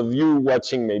those of you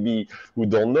watching maybe who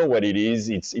don't know what it is,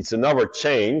 it's another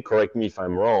chain, correct me if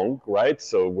I'm wrong, right?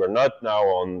 So we're not now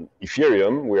on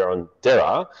Ethereum, we're on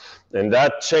Terra, and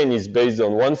that chain is based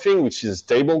on one thing, which is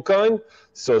stablecoin.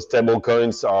 So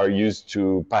stablecoins are used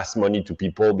to pass money to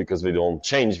people because they don't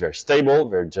change, they're stable,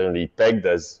 they're generally pegged,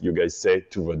 as you guys say,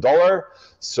 to the dollar,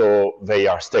 so they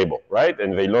are stable, right?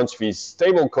 And they launched this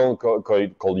stablecoin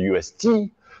called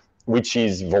UST, which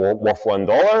is worth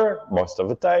 $1 most of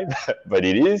the time, but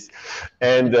it is.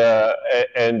 And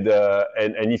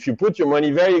if you put your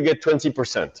money there, you get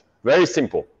 20%. Very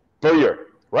simple, per year,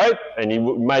 right? And it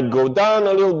might go down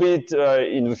a little bit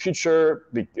in the future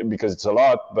because it's a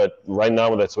lot, but right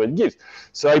now that's what it gives.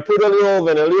 So I put a little,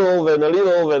 then a little, then a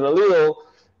little, then a little,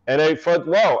 and I thought,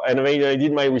 wow. And when I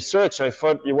did my research, I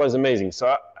thought it was amazing.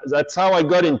 So that's how I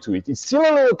got into it. It's still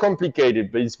a little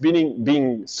complicated, but it's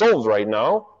being solved right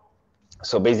now.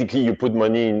 So basically, you put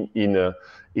money in an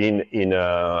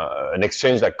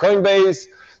exchange like Coinbase.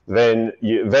 Then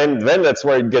that's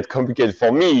where it gets complicated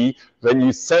for me. Then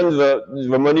you send the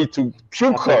money to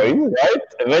KuCoin, right?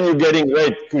 And then you're getting,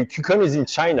 right, KuCoin is in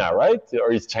China, right?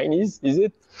 Or is Chinese, is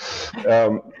it?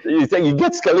 It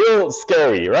gets a little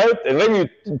scary, right? And then you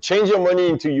change your money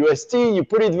into UST, you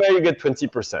put it there, you get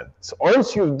 20%. So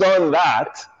once you've done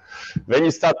that, then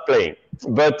you start playing.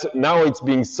 But now it's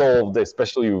being solved,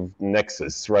 especially with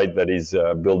Nexus, right? That is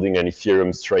building an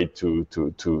Ethereum straight to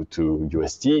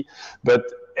UST. But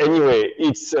anyway,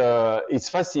 it's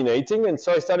fascinating, and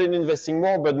so I started investing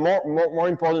more. But more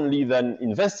importantly than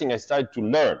investing, I started to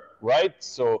learn, right?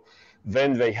 So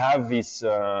then they have this.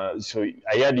 So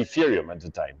I had Ethereum at the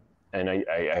time, and I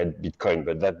had Bitcoin,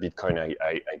 but that Bitcoin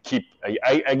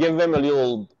I gave them a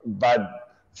little bad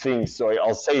thing, so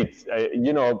I'll say it.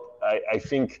 I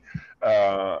think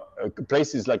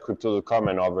places like Crypto.com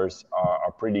and others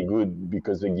are pretty good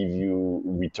because they give you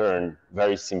return,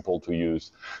 very simple to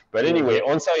use. But anyway,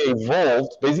 once I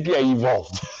evolved, basically I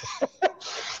evolved,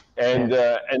 and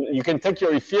you can take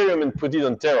your Ethereum and put it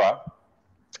on Terra,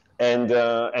 and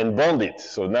bond it.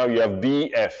 So now you have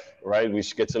BF, right,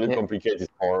 which gets a little complicated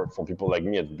for people like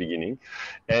me at the beginning.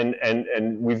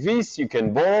 And with this, you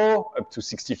can borrow up to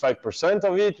 65%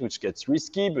 of it, which gets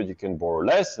risky, but you can borrow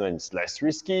less, and it's less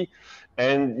risky.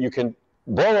 And you can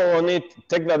borrow on it,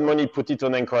 take that money, put it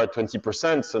on Anchor at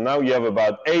 20%. So now you have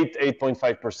about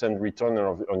 8.5% return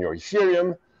on your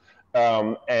Ethereum.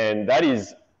 And that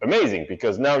is amazing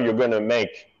because now you're going to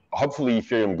make, hopefully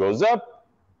Ethereum goes up,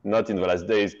 not in the last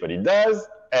days, but it does.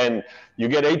 And you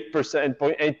get 8%,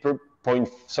 point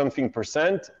something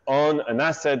percent on an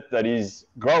asset that is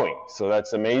growing. So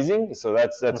that's amazing. So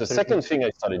that's the second thing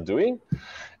I started doing.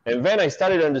 And then I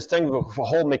started understanding the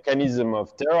whole mechanism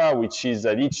of Terra, which is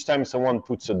that each time someone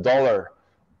puts $1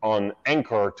 on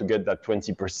Anchor to get that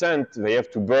 20%, they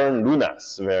have to burn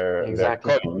Lunas, their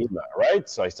coin Luna, right?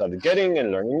 So I started getting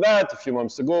and learning that a few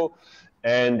months ago.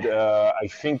 And I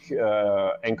think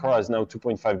Anchor has now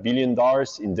 $2.5 billion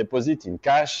in deposit, in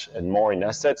cash, and more in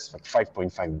assets, like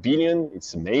 5.5 billion.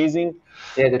 It's amazing.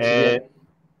 Yeah,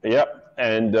 that's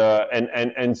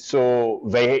and so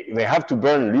they have to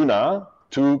burn Luna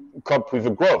to cope with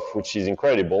the growth, which is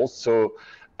incredible. So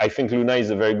I think Luna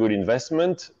is a very good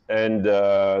investment, and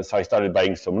so I started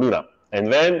buying some Luna,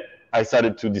 and then I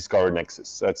started to discover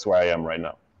Nexus. That's where I am right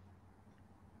now.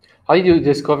 How did you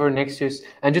discover Nexus?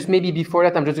 And just maybe before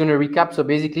that, I'm just going to recap. So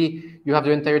basically, you have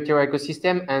the entire Terra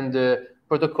ecosystem, and the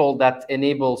protocol that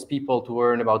enables people to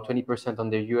earn about 20% on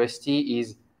their UST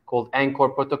is called Anchor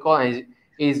Protocol, and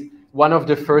is one of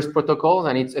the first protocols.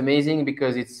 And it's amazing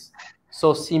because it's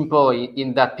so simple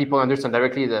in that people understand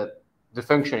directly that the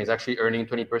function is actually earning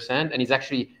 20%, and it's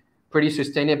actually pretty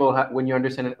sustainable when you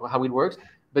understand how it works.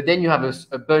 But then you have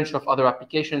a bunch of other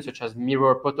applications, such as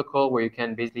Meur Protocol, where you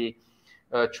can basically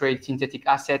trade synthetic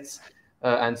assets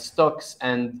and stocks,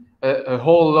 and a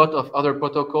whole lot of other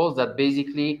protocols that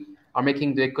basically are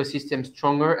making the ecosystem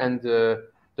stronger. And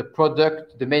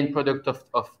the main product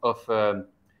of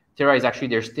Terra is actually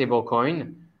their stable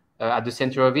coin at the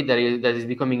center of it that is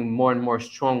becoming more and more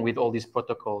strong with all these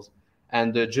protocols.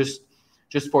 And just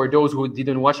for those who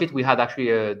didn't watch it, we had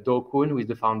actually Do Kun, who is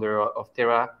the founder of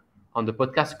Terra, on the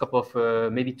podcast a couple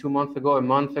of maybe a month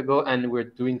ago, and we're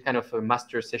doing kind of a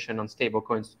master session on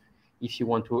stablecoins if you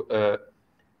want to,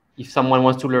 if someone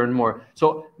wants to learn more.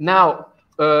 So now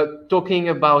talking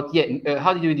about,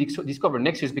 how did you discover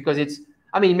Nexus? Because it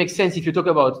makes sense if you talk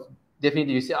about,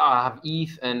 definitely you say, I have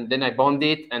ETH and then I bond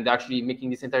it and actually making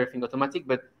this entire thing automatic,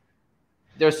 but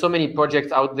there's so many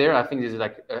projects out there. I think there's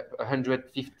like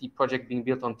 150 projects being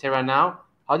built on Terra now.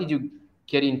 How did you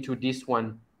get into this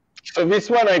one? So this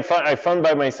one I found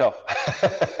by myself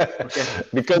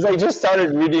because I just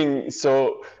started reading.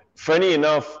 So funny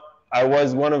enough, I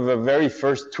was one of the very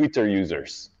first Twitter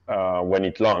users when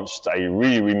it launched. I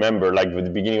really remember like the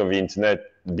beginning of the internet,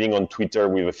 being on Twitter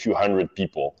with a few hundred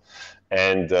people.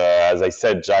 And as I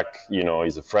said, Jack,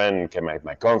 is a friend, came at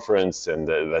my conference, and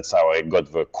that's how I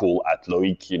got the cool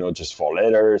 @Loic, just 4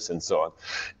 letters and so on.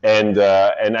 And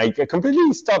I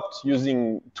completely stopped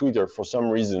using Twitter for some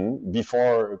reason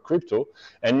before crypto.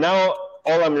 And now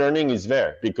all I'm learning is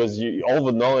there because all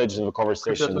the knowledge and the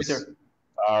conversations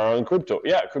are on crypto.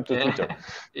 Twitter.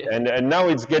 And now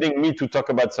it's getting me to talk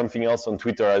about something else on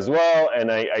Twitter as well.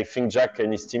 And I think Jack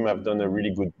and his team have done a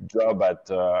really good job at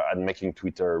making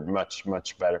Twitter much,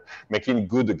 much better, making it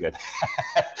good again.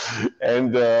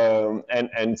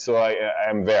 and so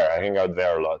I'm there. I hang out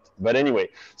there a lot. But anyway,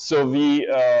 so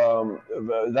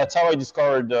that's how I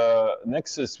discovered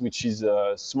Nexus, which is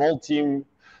a small team,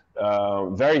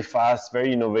 very fast,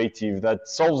 very innovative, that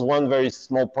solves one very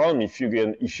small problem. If you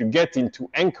get into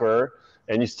Anchor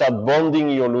and you start bonding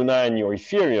your Luna and your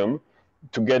Ethereum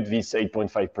to get this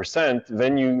 8.5%,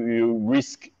 then you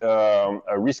risk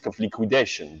a risk of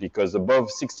liquidation, because above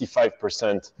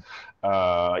 65%,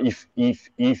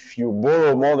 if you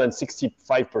borrow more than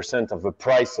 65% of the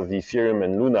price of the Ethereum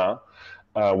and Luna,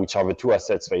 which are the two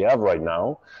assets they have right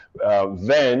now,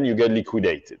 then you get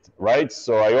liquidated, right?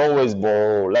 So I always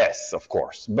borrow less, of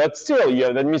course. But still,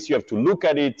 that means you have to look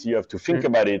at it, you have to think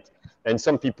about it. And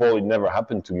some people, it never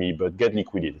happened to me, but get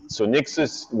liquidated. So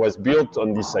Nexus was built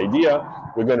on this idea.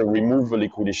 We're going to remove the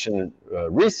liquidation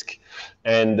risk.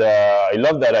 And I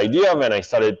love that idea. Then I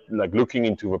started looking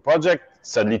into the project.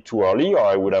 sadly too early, or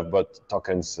I would have bought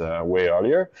tokens way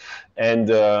earlier. And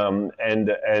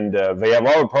they have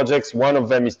other projects. One of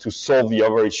them is to solve the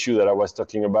other issue that I was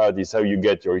talking about, is how you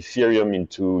get your Ethereum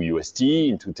into UST,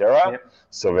 into Terra. Yep.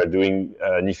 So they're doing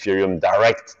an Ethereum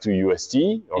direct to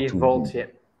UST. Or to Vault, yeah.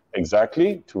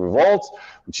 Exactly, to Vault,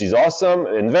 which is awesome.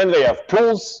 And then they have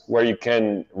pools where you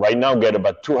can right now get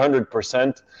about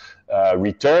 200%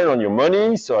 return on your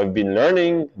money. So I've been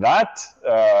learning that,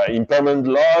 impermanent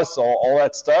loss, all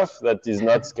that stuff that is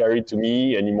not scary to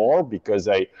me anymore, because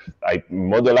I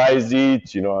modelized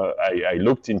it, I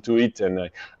looked into it,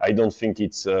 and I don't think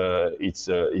it's a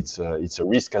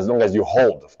risk as long as you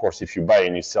hold. Of course, if you buy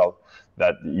and you sell,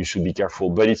 that you should be careful.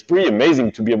 But it's pretty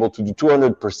amazing to be able to do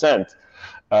 200%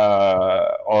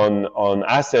 on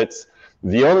assets.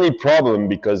 The only problem,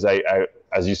 because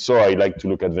as you saw, I like to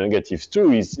look at the negatives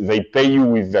too, is they pay you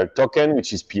with their token,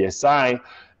 which is PSI.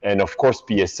 And of course,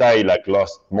 PSI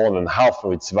lost more than half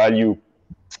of its value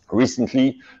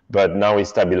recently, but now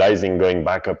it's stabilizing, going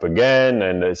back up again.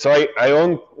 And so I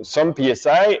own some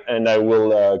PSI, and I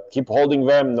will keep holding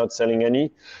them, not selling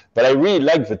any. But I really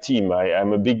like the team.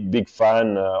 I'm a big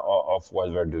fan of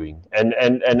what they're doing. And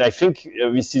I think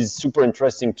this is super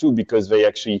interesting too, because they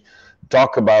actually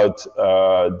talk about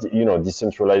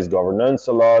decentralized governance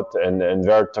a lot, and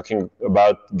they're talking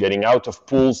about getting out of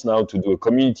pools now to do a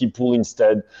community pool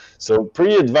instead. So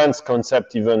pretty advanced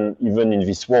concept even in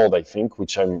this world, I think,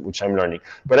 which I'm learning.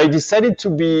 But I decided to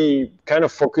be kind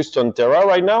of focused on Terra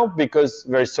right now, because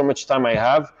there's so much time I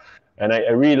have, and I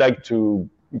really like to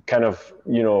kind of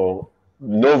know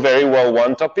very well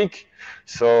one topic.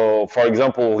 So, for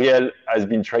example, Riel has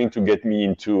been trying to get me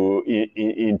into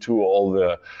all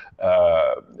the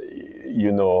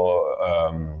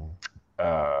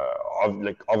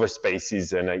other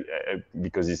spaces, and I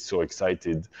because he's so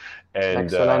excited.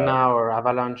 And like Solana or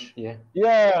Avalanche, yeah.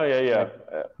 Yeah.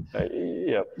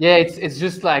 It's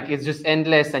just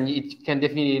endless, and you can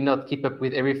definitely not keep up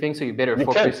with everything. So you better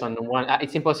focus on one.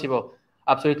 It's impossible.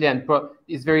 Absolutely, and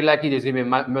it's very likely there's going to be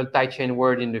a multi-chain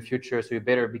world in the future, so you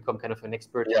better become kind of an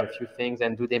expert in a few things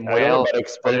and do them well.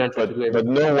 But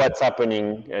know what's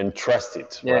happening and trust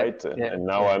it, right? And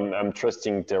now I'm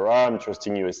trusting Terra, I'm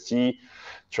trusting UST,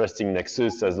 trusting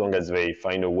Nexus, as long as they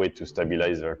find a way to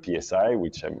stabilize their PSI,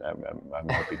 which I'm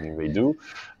hoping they do.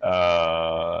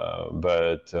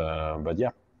 But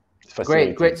yeah, it's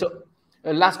fascinating. Great. So,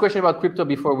 last question about crypto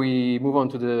before we move on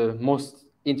to the most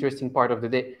interesting part of the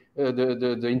day.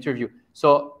 The interview.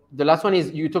 So the last one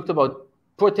is, you talked about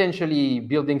potentially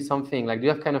building something. Like, do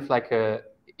you have kind of like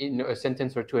in a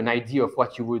sentence or two, an idea of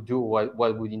what you would do, what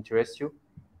would interest you?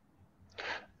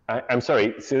 I'm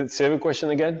sorry, say the question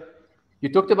again. You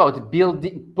talked about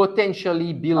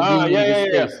potentially building in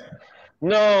this space.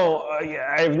 No,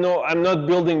 I'm not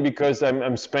building, because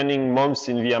I'm spending months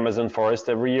in the Amazon forest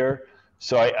every year.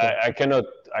 So I cannot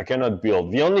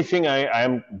build. The only thing I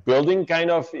am building kind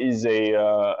of is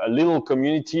a little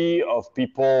community of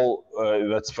people.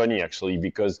 That's funny, actually,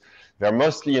 because they're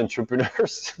mostly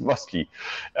entrepreneurs, and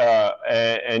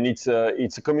it's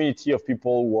a community of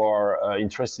people who are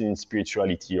interested in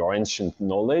spirituality or ancient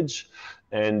knowledge.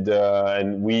 And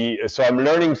so I'm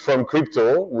learning from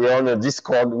crypto. We're on a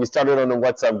Discord. We started on a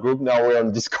WhatsApp group. Now we're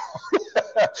on Discord.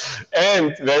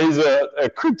 And there is a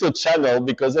crypto channel,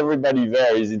 because everybody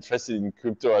there is interested in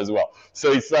crypto as well.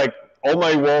 So it's like all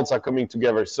my worlds are coming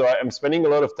together. So I'm spending a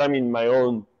lot of time in my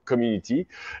own community.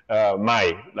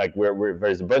 Where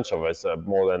there's a bunch of us,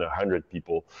 more than 100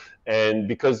 people. And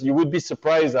because you would be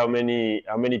surprised how many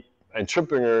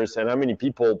entrepreneurs and how many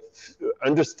people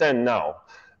understand now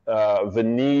the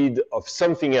need of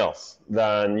something else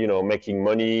than making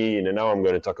money. And now I'm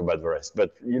going to talk about the rest.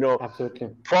 But Absolutely.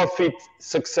 Profit,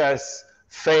 success,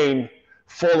 fame,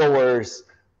 followers,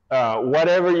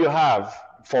 whatever you have,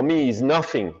 for me is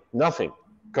nothing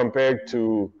compared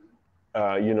to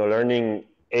learning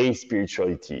a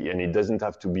spirituality. And it doesn't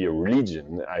have to be a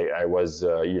religion. I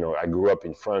grew up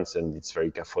in France, and it's very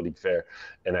Catholic there,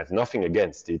 and I have nothing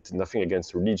against it, nothing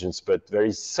against religions, but there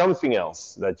is something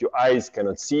else that your eyes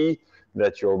cannot see,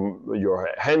 that your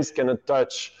hands cannot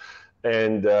touch,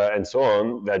 and so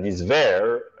on, that is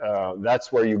there.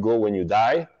 That's where you go when you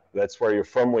die. That's where you're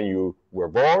from when you were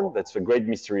born. That's the great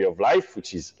mystery of life,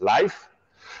 which is life.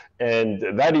 And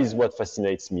that is what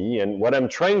fascinates me. And what I'm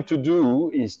trying to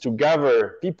do is to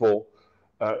gather people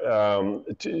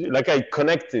like I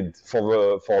connected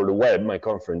for the web, my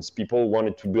conference. People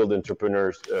wanted to build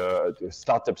entrepreneurs,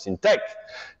 startups in tech.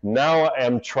 Now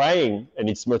I'm trying, and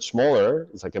it's much smaller.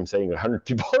 It's like I'm saying 100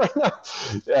 people right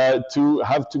now, to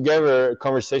have together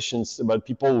conversations about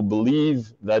people who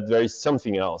believe that there is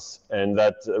something else, and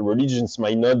that religions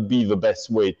might not be the best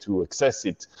way to access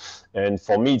it. And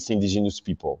for me, it's indigenous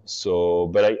people. So,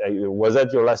 but was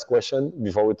that your last question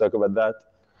before we talk about that?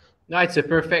 No, it's a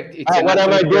perfect. It's what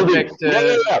am I building? Perfect,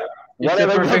 What am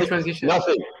I perfect building? transition.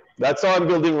 Nothing. That's all I'm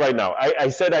building right now. I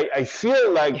said I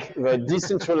feel like the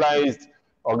decentralized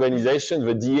organization,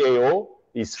 the DAO,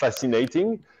 is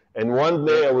fascinating. And one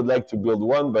day I would like to build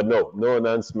one, but no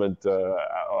announcement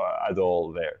at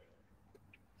all there.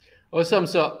 Awesome.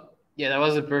 So yeah, that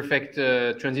was a perfect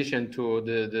transition to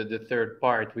the third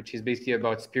part, which is basically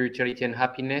about spirituality and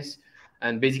happiness,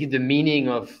 and basically the meaning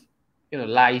of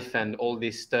life and all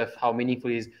this stuff, how meaningful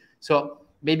it is. So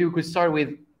maybe we could start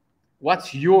with,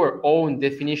 what's your own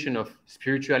definition of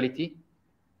spirituality,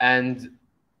 and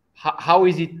how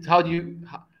is it? How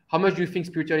much do you think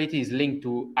spirituality is linked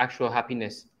to actual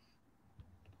happiness?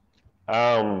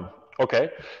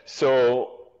 Okay,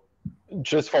 so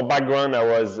just for background, I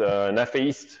was an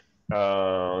atheist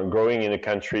growing in a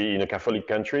Catholic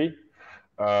country.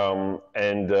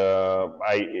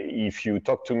 If you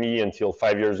talk to me until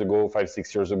 6 years ago,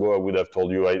 I would have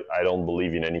told you I don't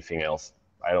believe in anything else.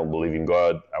 I don't believe in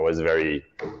God. I was very,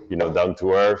 down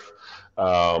to earth.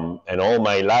 And all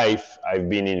my life, I've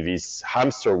been in this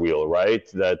hamster wheel, right?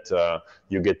 That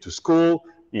you get to school.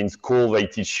 In school, they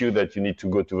teach you that you need to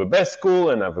go to the best school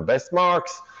and have the best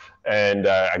marks. And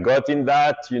I got in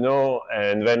that,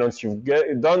 and then once you've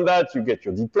done that, you get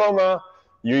your diploma.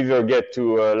 You either get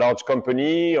to a large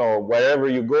company or wherever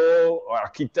you go, or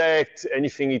architect,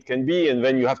 anything it can be, and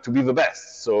then you have to be the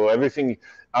best. So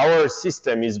our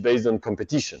system is based on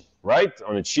competition, right?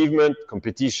 On achievement,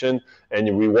 competition,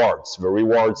 and rewards. The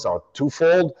rewards are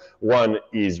twofold. One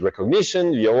is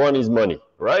recognition, the other one is money,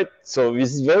 right? So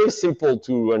this is very simple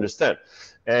to understand.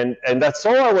 And that's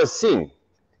all I was seeing,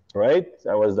 right?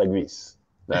 I was like this.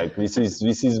 Like this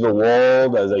is the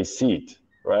world as I see it,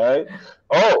 right?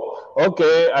 Oh,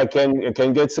 okay, I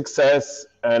can get success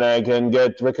and I can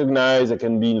get recognized. I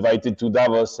can be invited to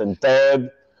Davos and TED,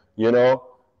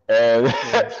 and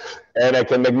and I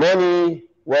can make money.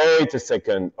 Wait a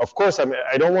second. Of course,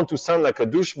 I don't want to sound like a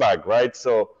douchebag, right?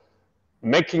 So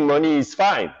making money is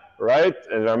fine, right?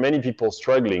 And there are many people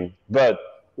struggling. But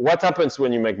what happens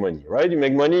when you make money, right? You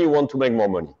make money, you want to make more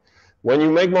money. When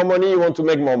you make more money, you want to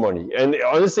make more money. And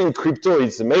honestly, in crypto,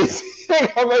 it's amazing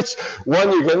how much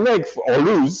you can make or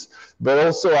lose, but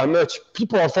also how much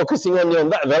people are focusing only on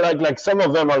that. They're like some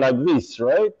of them are like this,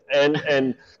 right?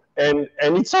 And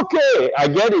it's okay. I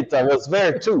get it. I was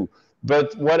there too.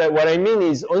 But what I mean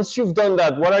is, once you've done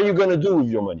that, what are you going to do with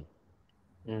your money?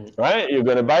 Right? You're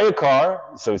going to buy a car.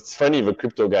 So it's funny, the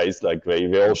crypto guys, like they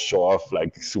all show off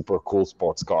like super cool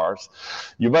sports cars.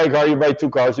 You buy a car, you buy 2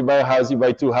 cars, you buy a house, you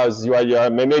buy 2 houses, you buy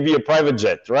maybe a private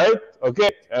jet, right?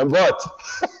 Okay, and what?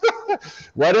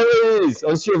 Whatever it is,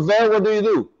 once you're there, what do you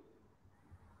do?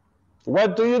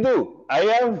 What do you do? I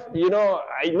have,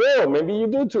 I know, maybe you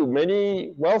do too,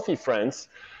 many wealthy friends.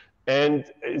 And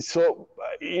so,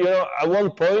 at one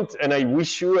point, and I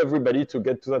wish everybody to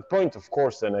get to that point, of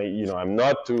course, and I'm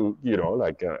not to,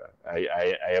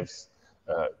 I have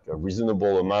a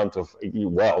reasonable amount of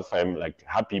wealth. I'm like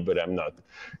happy, but I'm not,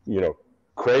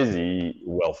 crazy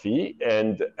wealthy.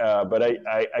 And, but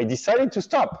I decided to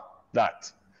stop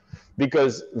that.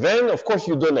 Because then, of course,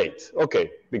 you donate.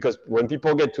 Okay, because when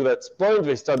people get to that point,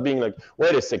 they start being like,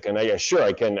 wait a second, sure,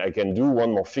 I can do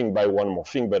one more thing, buy one more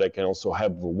thing, but I can also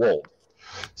help the world.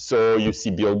 So you see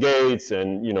Bill Gates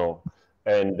and,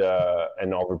 and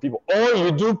other people. Or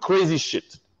you do crazy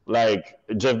shit, like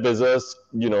Jeff Bezos,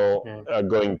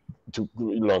 going to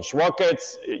launch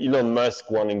rockets, Elon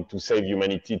Musk wanting to save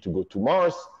humanity to go to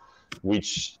Mars,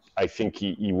 which I think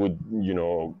he would,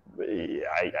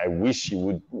 I wish he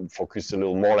would focus a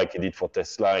little more like he did for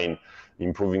Tesla in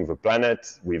improving the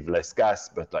planet with less gas,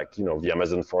 but the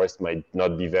Amazon forest might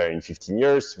not be there in 15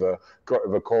 years. The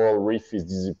coral reef is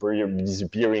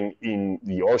disappearing in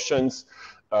the oceans.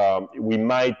 We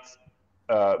might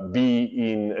be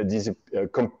in a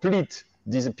complete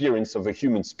disappearance of a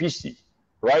human species,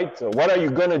 right? What are you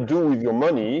going to do with your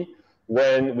money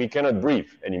when we cannot breathe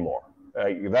anymore?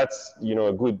 That's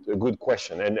a good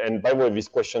question. And by the way, this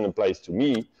question applies to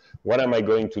me. What am I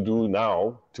going to do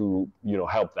now to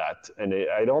help that? And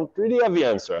I don't really have the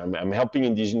answer. I'm helping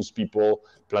indigenous people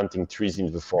planting trees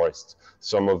in the forest.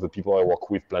 Some of the people I work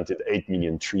with planted 8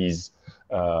 million trees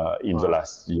in the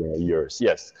last years.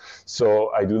 Yes.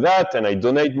 So I do that and I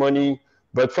donate money,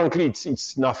 but frankly,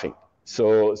 it's nothing.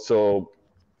 So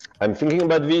I'm thinking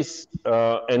about this,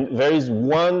 and there is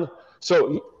one.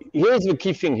 So here's the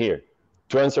key thing here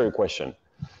to answer your question.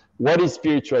 What is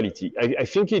spirituality? I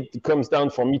think it comes down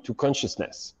for me to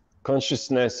consciousness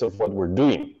of what we're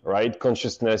doing, right?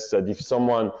 Consciousness that if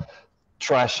someone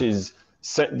trashes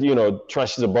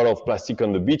a bottle of plastic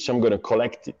on the beach, I'm going to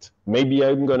collect it. Maybe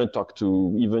I'm going to talk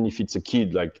to, even if it's a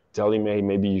kid, like tell him, hey,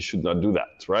 maybe you should not do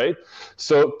that, right?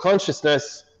 So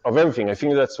consciousness of everything. I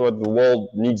think that's what the world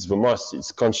needs the most,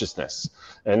 is consciousness.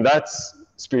 And that's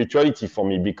spirituality for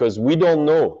me, because we don't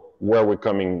know where we're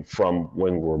coming from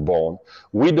when we're born.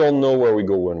 We don't know where we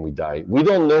go when we die. We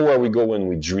don't know where we go when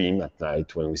we dream at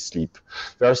night, when we sleep.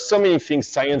 There are so many things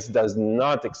science does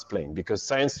not explain, because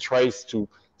science tries to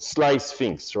slice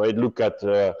things, right? Look at,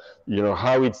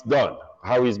 how it's done.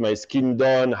 How is my skin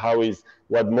done?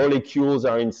 What molecules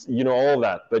are in, all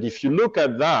that. But if you look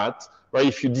at that, right,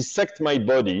 if you dissect my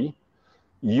body,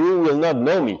 you will not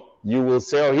know me. You will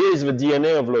say, oh, here is the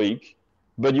DNA of Loic,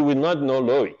 but you will not know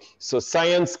Loic. So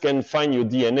science can find your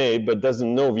DNA, but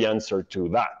doesn't know the answer to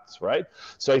that, right?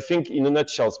 So I think in a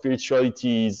nutshell,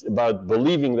 spirituality is about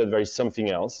believing that there is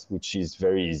something else, which is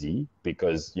very easy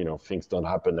because, things don't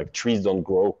happen, like trees don't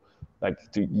grow,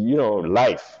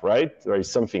 life, right? There is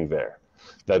something there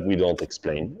that we don't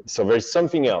explain. So there is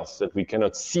something else that we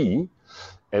cannot see.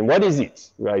 And what is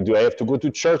it, right? Do I have to go to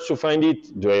church to find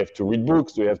it? Do I have to read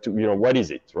books? Do I have to, what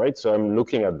is it, right? So I'm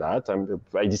looking at that.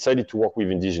 I decided to work with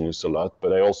indigenous a lot,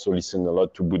 but I also listen a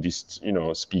lot to Buddhist,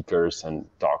 speakers and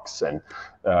talks. And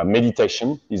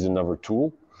meditation is another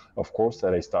tool, of course,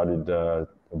 that I started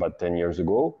about 10 years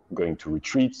ago, going to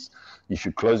retreats. If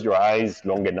you close your eyes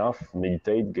long enough,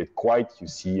 meditate, get quiet, you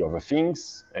see other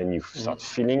things, and you start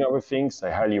feeling other things.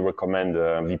 I highly recommend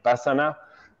Vipassana,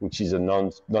 which is a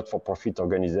not-for-profit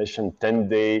organization,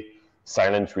 10-day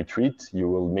silent retreat. You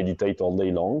will meditate all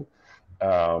day long,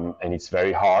 and it's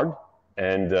very hard.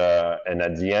 And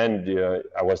at the end,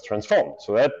 I was transformed.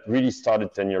 So that really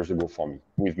started 10 years ago for me,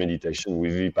 with meditation,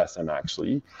 with Vipassana,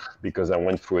 actually, because I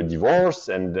went through a divorce,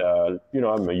 and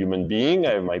I'm a human being.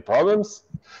 I have my problems,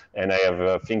 and I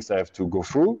have things I have to go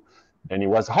through, and it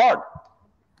was hard.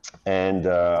 And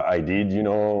I did,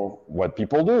 what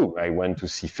people do. I went to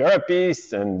see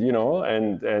therapists, and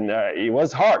it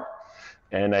was hard.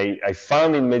 And I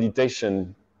found in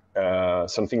meditation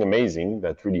something amazing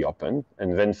that really happened.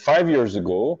 And then 5 years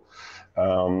ago,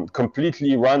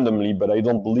 completely randomly, but I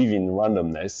don't believe in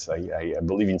randomness. I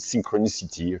believe in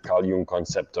synchronicity, a Carl Jung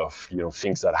concept of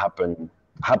things that happen,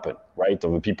 right?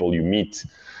 Of the people you meet.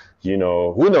 Who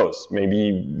knows?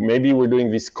 Maybe we're doing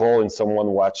this call and someone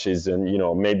watches, and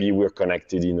maybe we're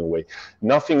connected in a way.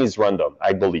 Nothing is random,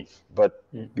 I believe, but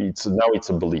it's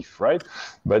a belief, right?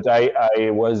 But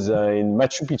I was in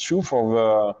Machu Picchu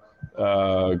for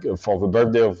the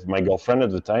birthday of my girlfriend at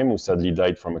the time, who sadly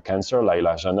died from a cancer,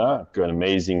 Laila Jana, an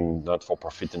amazing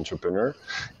not-for-profit entrepreneur,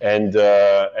 and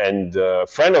a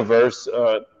friend of hers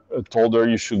told her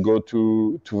you should go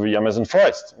to the Amazon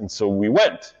forest, and so we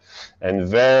went. And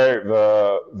there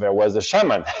was a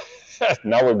shaman.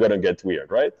 Now we're gonna get weird,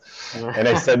 right? And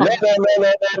I said, no,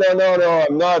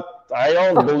 I'm not. I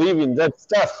don't believe in that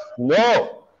stuff.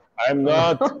 No, I'm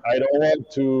not. I don't want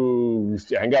to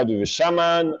hang out with a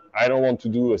shaman. I don't want to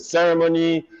do a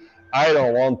ceremony. I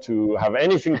don't want to have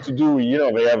anything to do.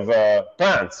 They have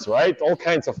plants, right? All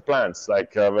kinds of plants.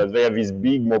 Like they have these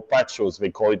big mopachos.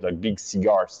 They call it like big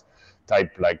cigars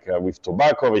type, like with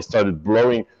tobacco. They started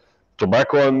blowing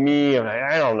tobacco on me, and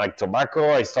I don't like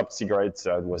tobacco. I stopped cigarettes.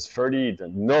 I was 30.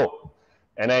 No,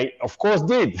 and I of course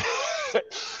did,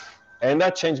 and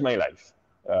that changed my life.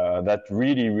 That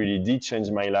really, really did change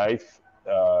my life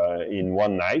in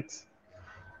one night.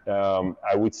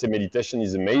 I would say meditation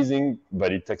is amazing,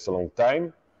 but it takes a long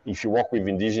time. If you work with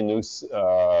indigenous,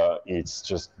 it's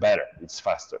just better. It's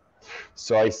faster.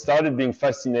 So I started being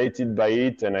fascinated by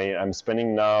it, and I'm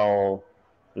spending now,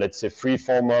 let's say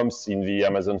 3-4 months in the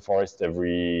Amazon forest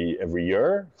every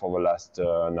year for the last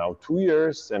now 2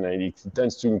 years, and it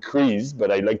tends to increase,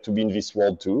 but I like to be in this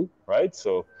world too, right?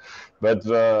 So, but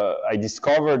I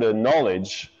discovered a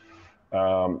knowledge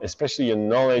especially a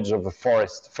knowledge of the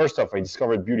forest. First off, I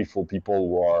discovered beautiful people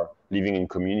who are living in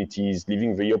communities,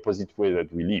 living the opposite way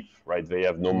that we live, right? They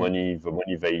have no money. The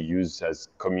money they use as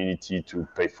community to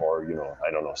pay for,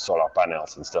 I don't know, solar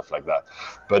panels and stuff like that.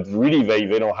 But really, they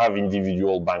don't have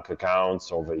individual bank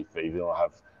accounts, or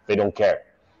they don't care.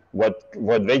 What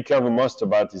they care the most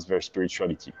about is their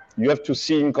spirituality. You have to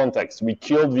see in context. We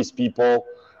killed these people.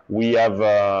 We have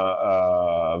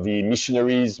the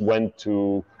missionaries went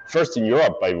to, first in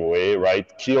Europe, by the way,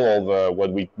 right? Kill all the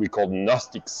what we called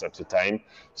Gnostics at the time.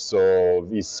 So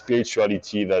this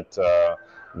spirituality that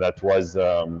was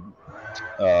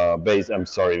based. I'm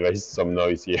sorry, there is some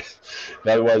noise here.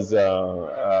 That was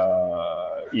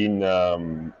in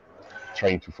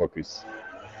trying to focus.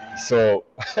 So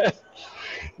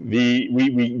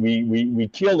we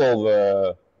killed all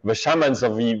the shamans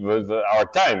of our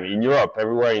time in Europe,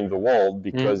 everywhere in the world,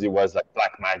 because it was like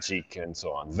black magic and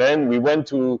so on. Then we went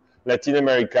to Latin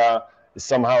America,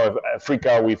 somehow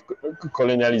Africa with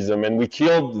colonialism, and we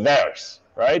killed theirs,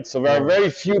 right? So there are very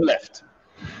few left.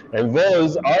 And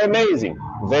those are amazing.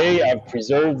 They have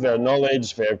preserved their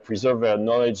knowledge. They have preserved their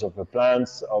knowledge of the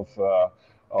plants, of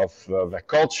the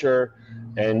culture.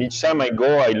 And each time I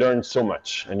go, I learn so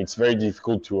much. And it's very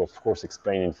difficult to, of course,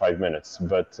 explain in 5 minutes.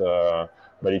 But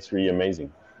it's really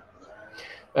amazing.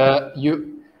 I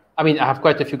mean, I have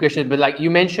quite a few questions, but like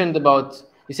you mentioned about,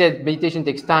 you said meditation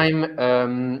takes time,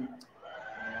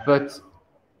 but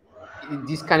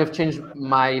this kind of changed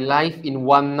my life in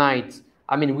one night.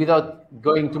 I mean, without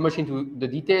going too much into the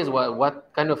details,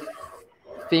 what kind of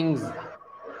things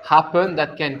happen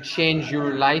that can change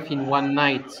your life in one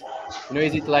night?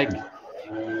 Is it like,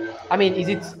 I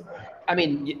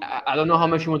mean, I don't know how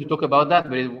much you want to talk about that,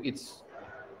 but it's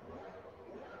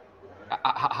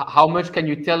how much can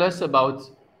you tell us about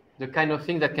the kind of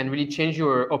thing that can really change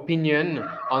your opinion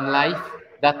on life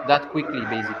that quickly,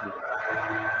 basically?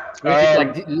 Is it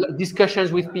like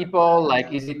discussions with people?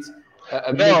 Like, is it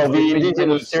a mix between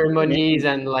kind of ceremonies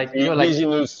and like, the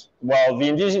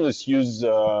indigenous use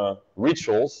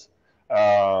rituals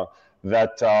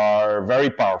that are very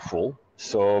powerful.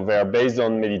 So they are based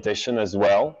on meditation as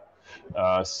well.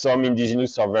 Some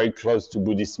indigenous are very close to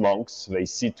Buddhist monks. They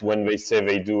sit, when they say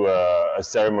they do a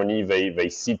ceremony, they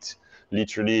sit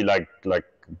literally like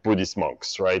Buddhist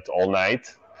monks, right, all night.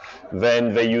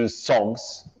 Then they use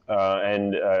songs.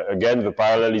 And again, the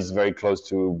parallel is very close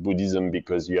to Buddhism,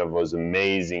 because you have those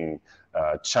amazing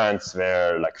chants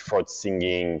there, like throat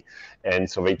singing. And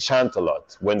so they chant a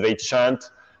lot. When they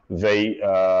chant, they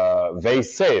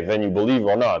say, then you believe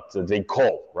or not, they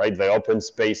call, right? They open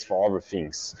space for other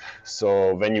things.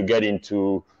 So then you get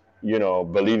into,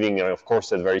 believing, of course,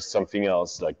 that there is something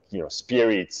else, like,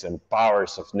 spirits and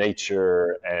powers of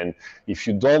nature. And if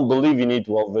you don't believe in it,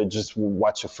 well, then just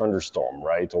watch a thunderstorm,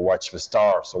 right? Or watch the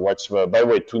stars, or watch the, by the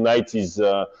way, tonight is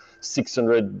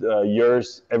 600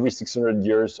 years, every 600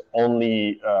 years,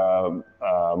 only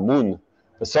moon,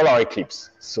 a solar eclipse.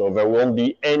 So there won't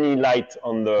be any light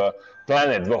on the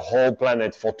planet, the whole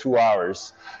planet, for 2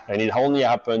 hours. And it only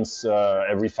happens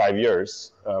every 5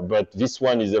 years. But this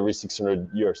one is every 600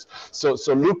 years. So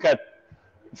look at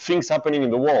things happening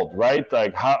in the world, right?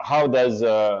 Like how does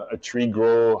a tree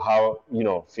grow? How,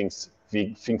 things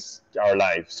are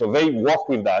alive. So they walk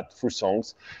with that through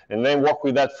songs, and they walk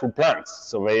with that through plants.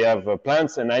 So they have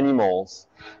plants and animals.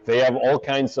 They have all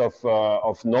kinds of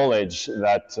knowledge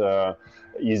that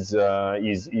is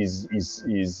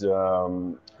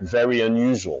very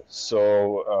unusual.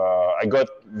 So I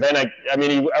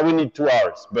would need 2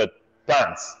 hours, but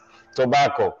plants,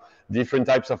 tobacco, different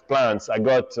types of plants. I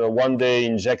got one day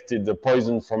injected the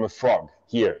poison from a frog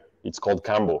here. It's called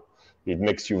Cambo. It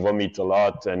makes you vomit a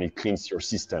lot, and it cleans your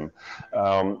system.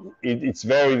 It's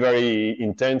very, very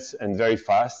intense and very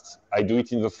fast. I do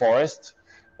it in the forest.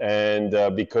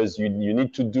 And because you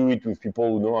need to do it with people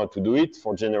who know how to do it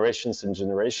for generations and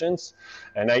generations.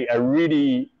 And I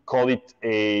really call it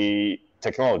a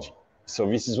technology. So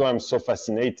this is why I'm so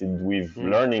fascinated with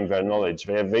learning their knowledge.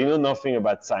 They know nothing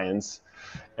about science,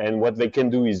 and what they can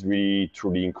do is really,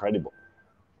 truly incredible.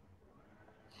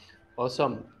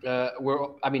 Awesome. We're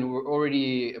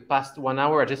already past 1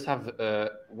 hour. I just have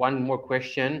one more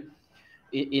question.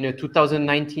 In a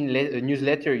 2019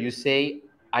 newsletter, you say,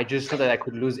 I just know that I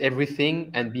could lose everything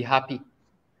and be happy.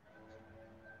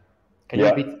 Can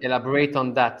you elaborate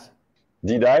on that?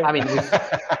 Did I? I mean,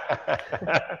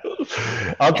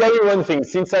 I'll tell you one thing.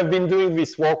 Since I've been doing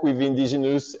this work with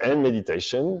indigenous and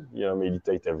meditation,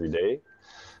 meditate every day.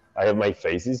 I have my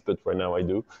phases, but right now I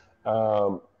do.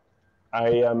 I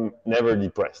am never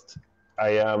depressed.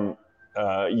 I am,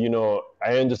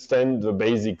 I understand the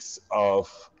basics of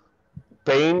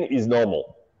pain is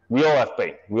normal. We all have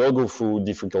pain. We all go through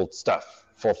difficult stuff.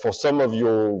 For some of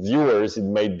your viewers, it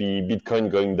might be Bitcoin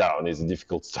going down is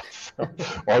difficult stuff,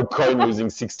 or coin losing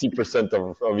 60%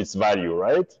 of its value,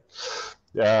 right?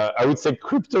 I would say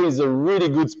crypto is a really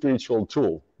good spiritual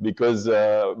tool because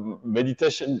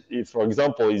meditation, for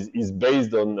example, is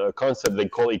based on a concept they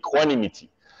call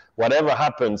equanimity. Whatever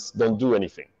happens, don't do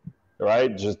anything,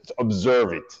 right? Just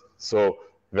observe it. So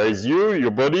there is you,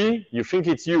 your body, you think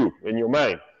it's you in your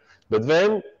mind. But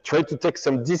then try to take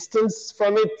some distance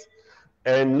from it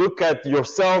and look at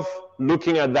yourself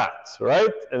looking at that,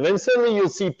 right? And then suddenly you'll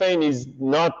see pain is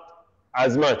not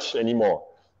as much anymore.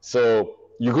 So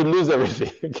you could lose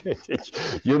everything.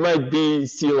 You might be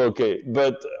still okay.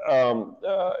 But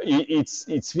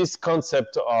it's this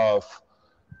concept of,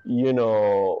 you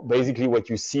know, basically what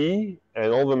you see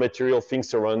and all the material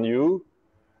things around you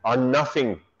are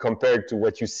nothing compared to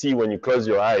what you see when you close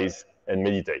your eyes and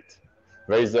meditate.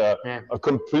 There is a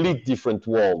complete different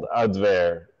world out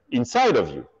there inside of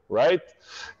you, right?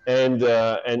 And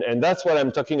that's what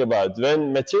I'm talking about.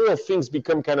 Then material things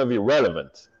become kind of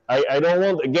irrelevant. I don't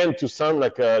want, again, to sound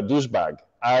like a douchebag.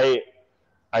 I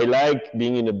like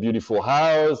being in a beautiful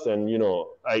house, and, you know,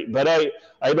 but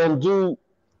I don't do,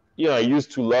 you know, I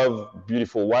used to love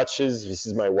beautiful watches. This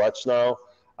is my watch now.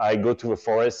 I go to the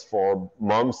forest for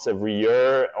months every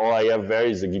year. All I have there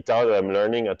is a guitar that I'm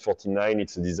learning at 49.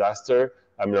 It's a disaster.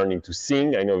 I'm learning to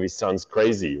sing. I know this sounds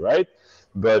crazy, right?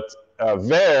 But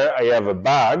there I have a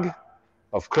bag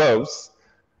of clothes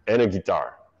and a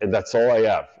guitar, and that's all I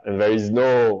have. And there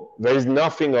is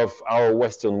nothing of our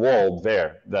Western world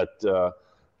there that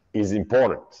is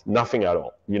important. Nothing at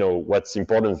all. You know, what's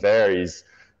important there is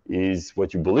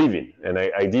what you believe in. And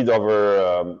I did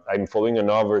I'm following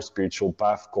another spiritual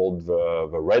path called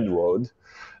the Red Road,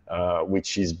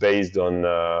 which is based on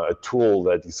a tool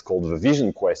that is called the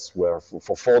Vision Quest, where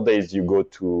for 4 days you go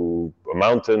to a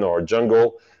mountain or a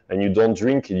jungle and you don't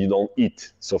drink and you don't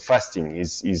eat. So fasting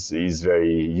is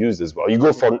very used as well. You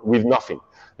go with nothing,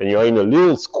 and you're in a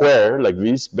little square like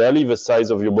this, barely the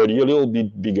size of your body, a little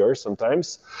bit bigger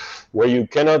sometimes, where you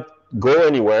cannot go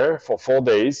anywhere for 4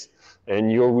 days, and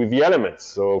you're with the elements.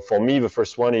 So for me, the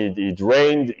first one, it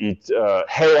rained, it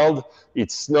hailed,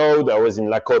 it snowed. I was in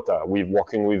Lakota,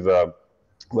 walking with the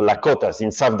Lakotas,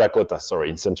 in South Dakota,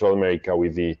 in Central America,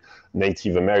 with the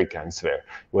Native Americans there.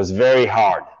 It was very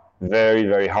hard, very,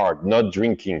 very hard. Not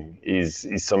drinking is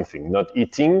something. Not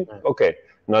eating, okay.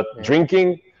 Not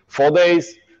drinking, 4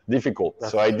 days, difficult.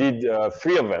 So I did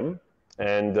 3 of them.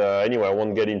 And anyway, I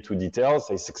won't get into details.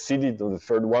 I succeeded on the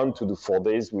third one to do 4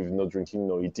 days with no drinking,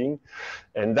 no eating.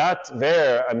 And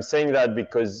I'm saying that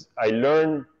because I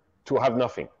learned to have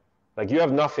nothing. Like, you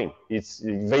have nothing.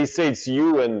 They say it's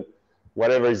you and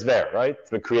whatever is there, right?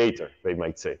 The creator, they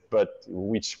might say, but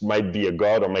which might be a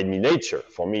god or might be nature.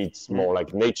 For me, it's more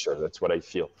like nature. That's what I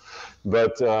feel.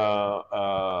 But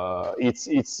it's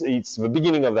the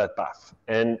beginning of that path.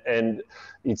 And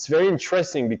it's very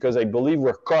interesting because I believe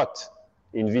we're caught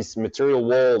in this material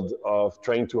world of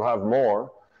trying to have more.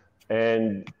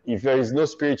 And if there is no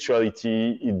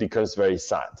spirituality, it becomes very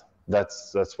sad.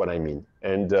 That's what I mean.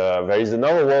 And there is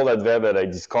another world out there that I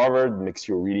discovered, makes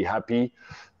you really happy,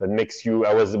 that makes you,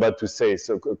 I was about to say,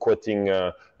 so quoting,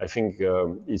 I think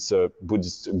it's a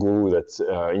Buddhist guru, that's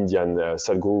Indian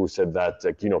Sadhguru, said that,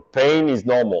 like, you know, pain is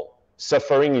normal,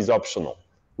 suffering is optional,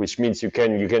 which means you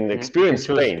can experience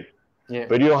pain. Yeah.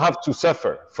 But you don't have to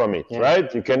suffer from it,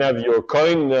 right? You can have your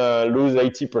coin lose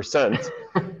 80%,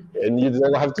 and you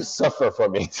don't have to suffer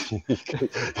from it.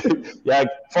 Yeah,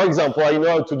 for example, I know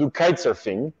how to do kite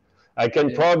surfing. I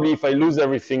can probably, if I lose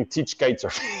everything, teach kite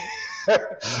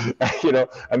surfing. You know,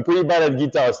 I'm pretty bad at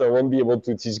guitar, so I won't be able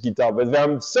to teach guitar. But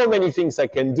there are so many things I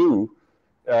can do.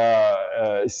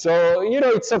 So, you know,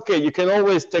 it's okay. You can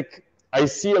always take. I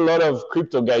see a lot of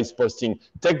crypto guys posting,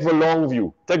 take the long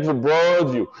view, take the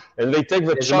broad view, and they take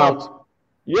the chart.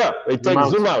 Yeah, they take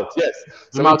zoom out, yes.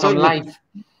 Zoom out on life.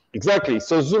 Exactly.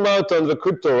 So zoom out on the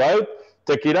crypto, right?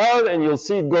 Take it out and you'll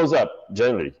see it goes up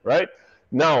generally, right?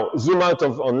 Now, zoom out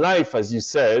on life, as you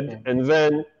said, and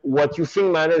then what you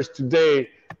think matters today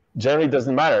generally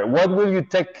doesn't matter. What will you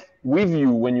take with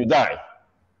you when you die?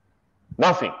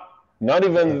 Nothing. Not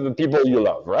even the people you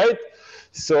love, right?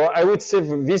 So I would say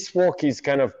this work is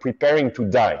kind of preparing to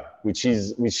die, which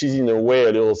is in a way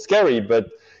a little scary, but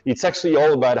it's actually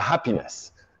all about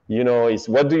happiness. You know, it's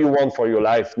what do you want for your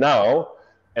life now?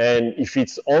 And if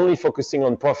it's only focusing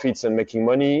on profits and making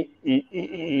money,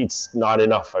 it's not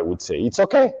enough, I would say. It's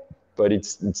okay, but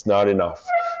it's not enough.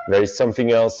 There is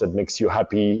something else that makes you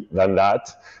happy than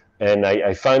that. And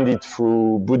I find it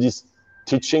through Buddhist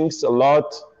teachings a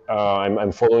lot.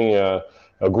 I'm following a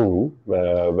guru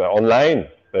online.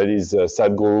 That is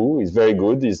Sadhguru. He's very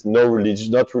good. He's not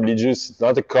religious. It's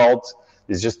not a cult.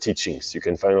 It's just teachings. You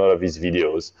can find a lot of his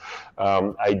videos.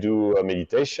 I do a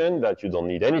meditation that you don't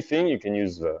need anything. You can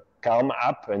use the Calm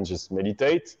app and just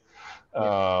meditate.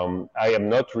 I am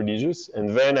not religious.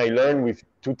 And then I learn with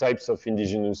two types of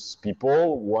indigenous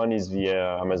people. One is the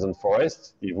Amazon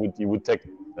forest. It would take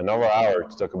another hour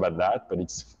to talk about that, but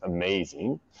it's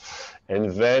amazing. And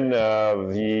then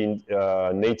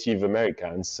the Native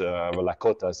Americans, the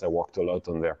Lakotas, I walked a lot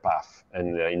on their path,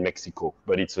 and in Mexico,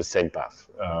 but it's the same path,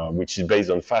 which is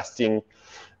based on fasting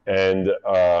and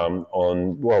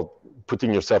on, well,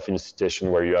 putting yourself in a situation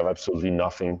where you have absolutely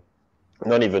nothing,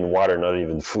 not even water, not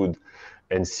even food,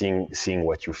 and seeing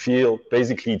what you feel.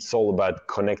 Basically, it's all about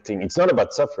connecting. It's not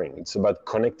about suffering. It's about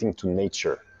connecting to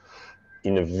nature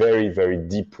in a very, very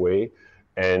deep way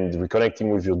and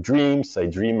reconnecting with your dreams. I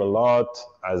dream a lot.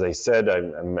 As I said,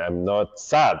 I'm not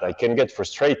sad. I can get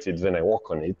frustrated when I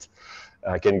work on it.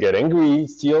 I can get angry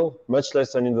still, much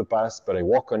less than in the past, but I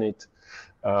work on it.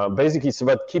 Basically, it's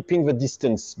about keeping the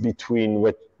distance between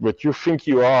what you think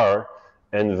you are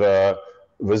and the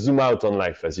zoom out on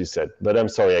life, as you said. But I'm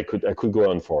sorry, I could go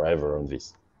on forever on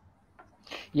this.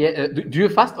 Yeah. Do you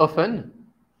fast often?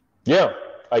 Yeah,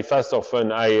 I fast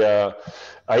often.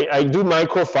 I do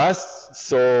micro fasts.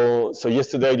 So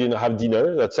yesterday I didn't have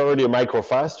dinner. That's already a micro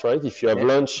fast, right? If you have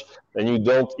lunch and you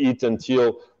don't eat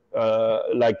until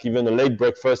like even a late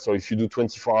breakfast, or if you do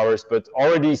 24 hours, but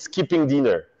already skipping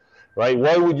dinner, right?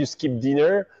 Why would you skip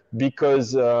dinner?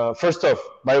 Because first off,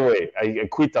 by the way, I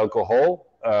quit alcohol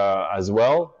as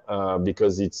well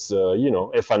because it's,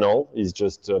 ethanol is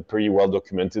just pretty well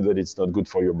documented that it's not good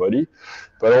for your body.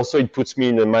 But also it puts me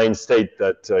in a mind state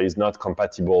that is not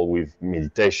compatible with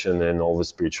meditation and all the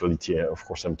spirituality, of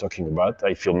course, I'm talking about.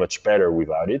 I feel much better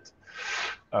without it.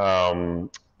 And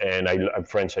I'm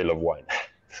French, I love wine.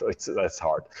 So that's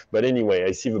hard. But anyway,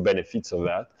 I see the benefits of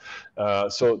that.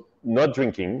 So not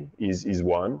drinking is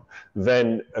one.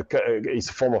 Then it's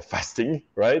a form of fasting,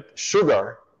 right?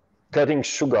 Sugar, cutting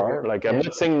sugar. Like I'm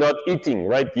not saying not eating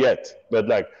right yet, but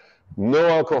like no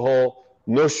alcohol,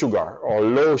 no sugar or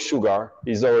low sugar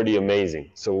is already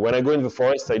amazing. So when I go in the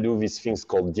forest, I do these things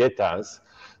called dietas,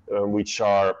 which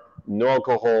are no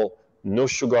alcohol, no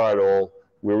sugar at all.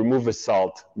 We remove the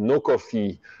salt, no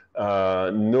coffee,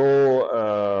 no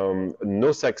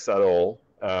sex at all,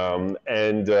 and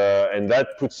that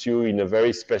puts you in a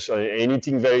very special, and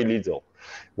eating very little.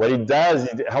 What it does,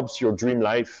 it helps your dream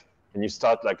life, and you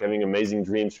start like having amazing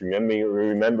dreams,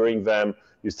 remembering them.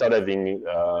 You start having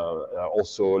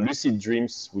also lucid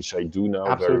dreams, which I do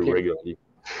now very regularly.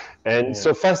 And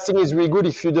so fasting is really good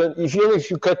if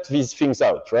you cut these things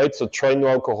out, right? So try no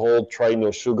alcohol, try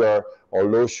no sugar or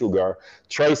low sugar,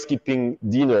 try skipping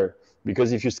dinner.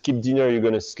 Because if you skip dinner, you're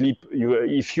going to sleep.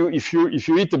 If you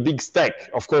eat a big steak,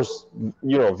 of course,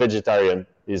 vegetarian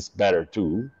is better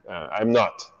too. I'm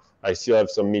not. I still have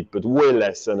some meat, but way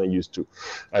less than I used to.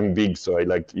 I'm big, so I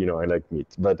like meat.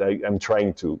 But I'm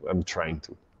trying to.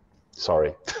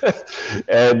 Sorry,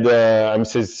 and I'm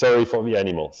so sorry for the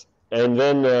animals. And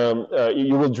then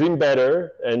you will dream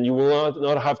better, and you will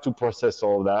not have to process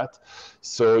all that.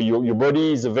 So your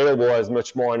body is available as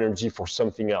much more energy for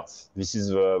something else. This is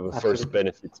the first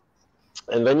benefit.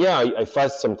 And then I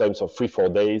fast sometimes for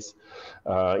 3-4 days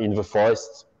in the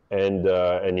forest and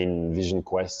in vision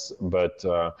quests. But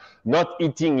not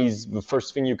eating is the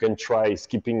first thing you can try.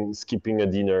 Skipping a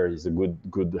dinner is a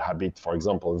good habit, for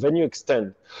example. Then you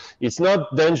extend. It's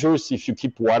not dangerous if you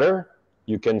keep water.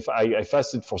 I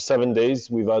fasted for 7 days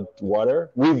with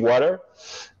water,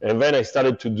 and then I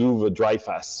started to do the dry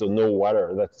fast, so no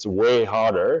water. That's way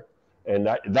harder, and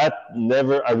I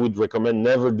would recommend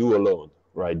never do alone,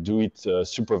 right? Do it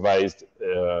supervised,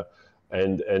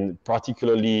 and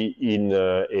particularly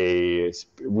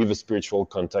with a spiritual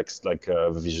context like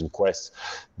Vision Quest.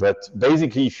 But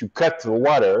basically, if you cut the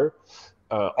water,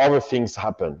 other things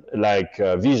happen, like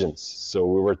visions. So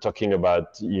we were talking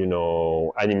about,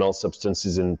 animal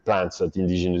substances and plants that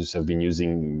indigenous have been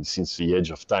using since the age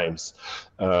of times.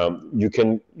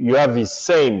 You have these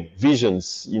same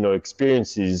visions,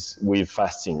 experiences with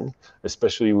fasting,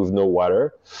 especially with no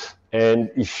water.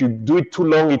 And if you do it too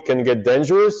long, it can get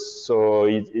dangerous. So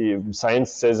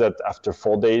science says that after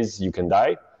 4 days, you can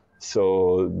die.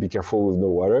 So be careful with no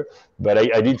water. But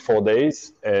I did 4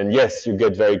 days, and yes, you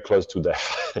get very close to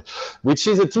death, which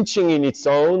is a teaching in its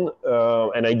own.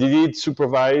 And I did it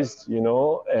supervised,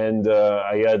 and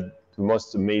I had the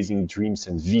most amazing dreams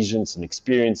and visions and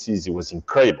experiences. It was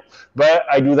incredible. But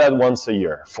I do that once a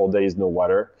year, 4 days, no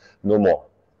water, no more.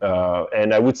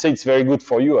 And I would say it's very good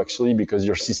for you actually, because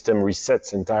your system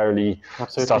resets entirely,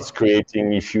 Absolutely. starts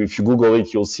creating. If you Google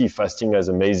it, you'll see fasting has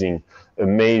amazing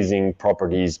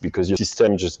properties, because your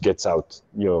system just gets out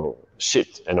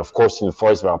shit. And of course, in the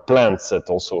forest there are plants that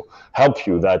also help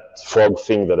you. That frog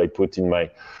thing that I put in my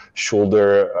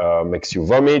shoulder makes you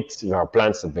vomit. There are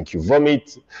plants that make you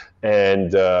vomit,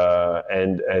 and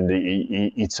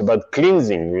it's about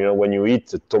cleansing. When you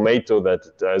eat a tomato that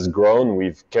has grown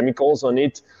with chemicals on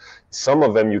it, some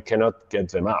of them you cannot get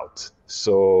them out.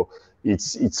 So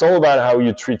it's all about how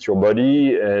you treat your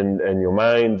body and your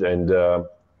mind. And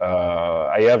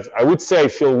I would say I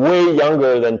feel way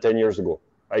younger than 10 years ago.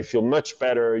 I feel much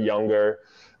better, younger,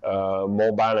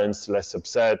 more balanced, less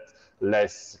upset,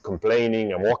 less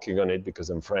complaining. I'm working on it because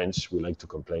I'm French. We like to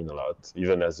complain a lot,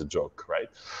 even as a joke, right?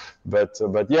 But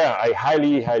yeah, I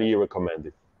highly recommend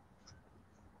it.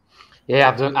 Yeah,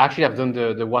 I've done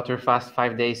the water fast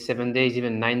 5 days, 7 days,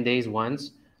 even 9 days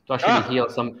once to actually heal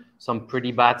some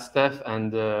pretty bad stuff,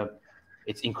 and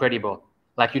it's incredible.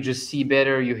 Like, you just see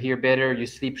better, you hear better, you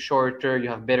sleep shorter, you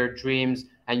have better dreams,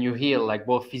 and you heal, like,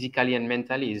 both physically and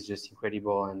mentally. It's just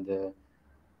incredible. And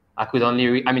I could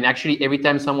only, actually, every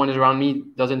time someone is around me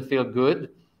doesn't feel good,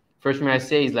 first thing I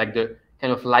say is, like, the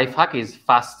kind of life hack is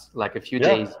fast, like a few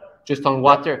days, just on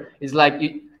water. It's like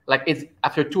it's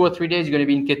after 2 or 3 days, you're going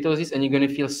to be in ketosis, and you're going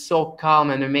to feel so calm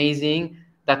and amazing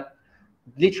that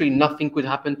literally nothing could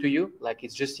happen to you. Like,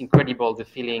 it's just incredible, the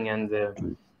feeling, and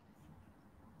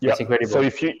it's incredible. So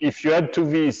if you had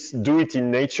to do it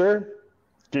in nature,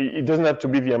 it doesn't have to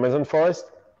be the Amazon forest.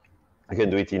 You can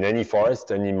do it in any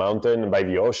forest, any mountain, by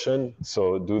the ocean.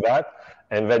 So do that,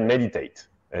 and then meditate.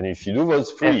 And if you do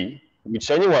those three, which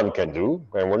anyone can do,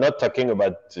 and we're not talking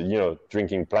about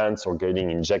drinking plants or getting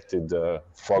injected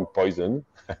frog poison.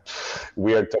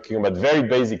 We are talking about very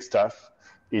basic stuff.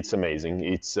 It's amazing.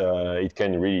 It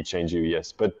can really change you,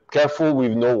 yes. But careful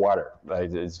with no water.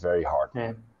 Right? It's very hard.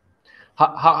 Yeah.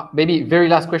 Maybe very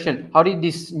last question. How did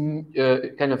this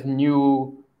kind of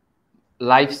new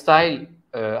lifestyle,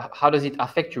 how does it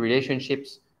affect your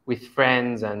relationships with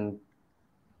friends and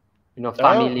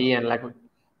family? And like,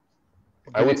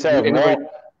 I would say I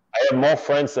have more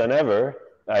friends than ever.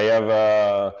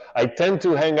 I tend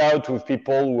to hang out with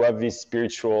people who have this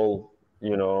spiritual,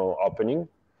 opening,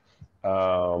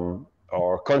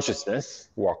 or consciousness,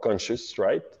 who are conscious,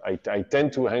 right? I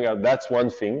tend to hang out. That's one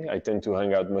thing. I tend to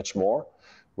hang out much more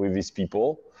with these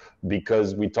people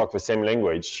because we talk the same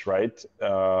language, right?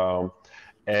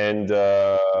 And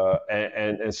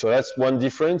so that's one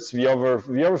difference. The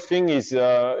other thing is,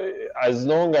 as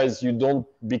long as you don't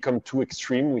become too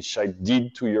extreme, which I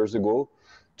did 2 years ago.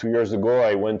 2 years ago,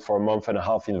 I went for a month and a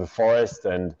half in the forest,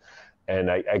 and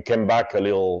I came back a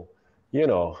little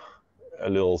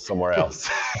somewhere else,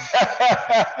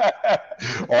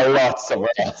 or a lot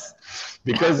somewhere else.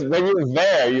 Because when you're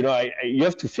there, you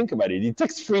have to think about it. It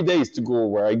takes 3 days to go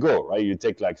where I go, right? You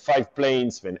take like 5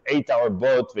 planes, then 8-hour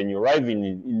boat, then you arrive in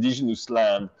indigenous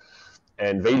land,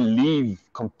 and they live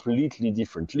completely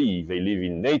differently. They live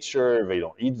in nature. They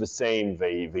don't eat the same.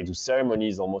 They do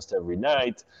ceremonies almost every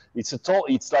night. It's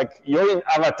like you're in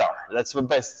Avatar. That's the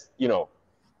best,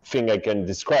 thing I can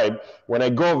describe. When I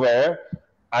go there,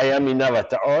 I am in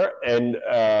Avatar, and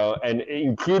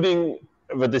including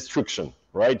the destruction,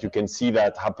 right? You can see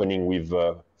that happening with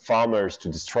farmers to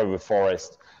destroy the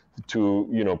forest to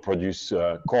produce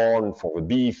corn for the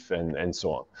beef and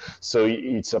so on. So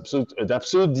it's an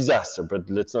absolute disaster. But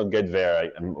let's not get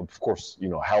there. I'm of course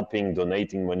helping,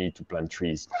 donating money to plant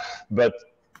trees, but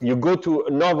you go to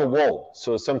another world.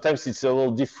 So sometimes it's a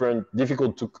little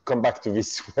difficult to come back to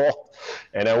this world.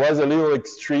 And I was a little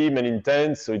extreme and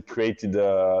intense, so it created,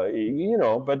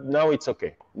 but now it's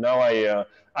okay. Now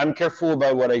I'm careful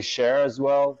about what I share as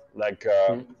well. Like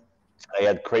I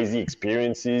had crazy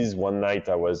experiences. One night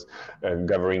I was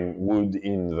gathering wood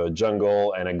in the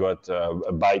jungle, and I got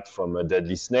a bite from a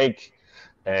deadly snake.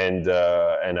 And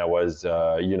I was,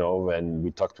 when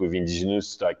we talked with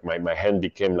indigenous, like my hand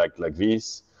became like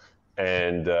this.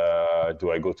 And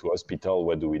do I go to hospital?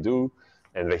 What do we do?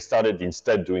 And they started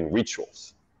instead doing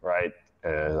rituals, right?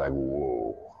 And like,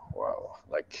 whoa, wow.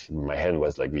 Like my hand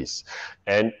was like this.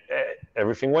 And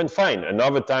everything went fine.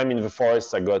 Another time in the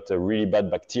forest, I got a really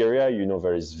bad bacteria.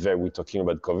 We're talking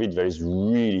about COVID, there is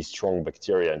really strong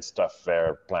bacteria and stuff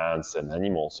there, plants and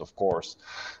animals, of course.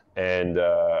 And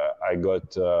I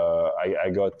got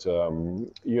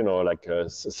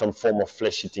some form of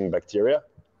flesh-eating bacteria.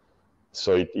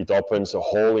 So it opens a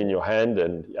hole in your hand,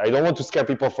 and I don't want to scare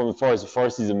people from the forest. The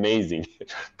forest is amazing,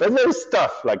 but there's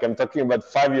stuff. Like I'm talking about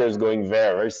 5 years going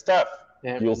there. There's stuff.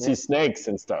 You'll see snakes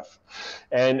and stuff.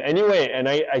 And anyway, and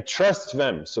I trust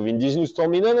them. So the indigenous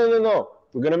told me, no.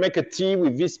 We're going to make a tea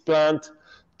with this plant,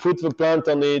 put the plant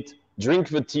on it, drink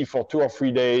the tea for 2 or 3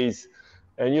 days,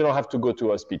 and you don't have to go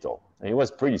to hospital. And it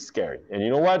was pretty scary. And you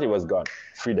know what? It was gone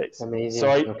 3 days. Amazing. So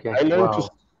I learned to,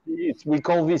 we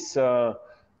call this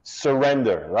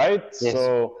surrender, right? Yes.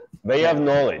 So they have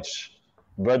knowledge.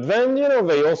 But then,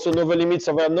 they also know the limits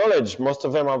of their knowledge. Most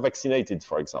of them are vaccinated,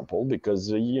 for example, because,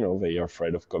 they are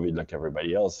afraid of COVID like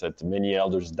everybody else. That many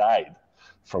elders died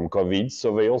from COVID.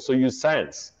 So they also use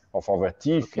science. Or for their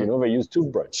teeth, they use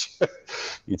toothbrush.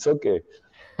 It's okay.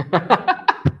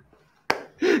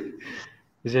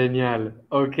 Génial.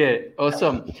 Okay,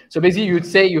 awesome. So basically, you'd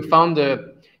say you found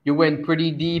you went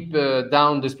pretty deep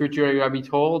down the spiritual rabbit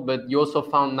hole, but you also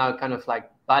found now kind of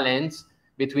like balance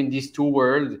between these two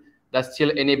worlds that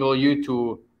still enable you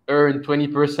to earn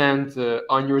 20%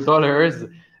 on your dollars,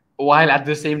 while at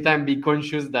the same time be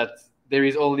conscious that there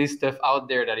is all this stuff out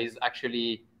there that is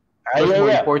actually much more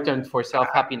important for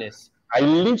self-happiness. I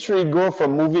literally go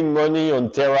from moving money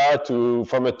on Terra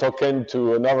from a token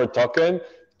to another token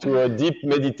to a deep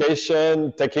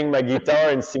meditation, taking my guitar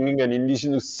and singing an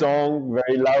indigenous song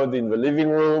very loud in the living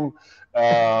room.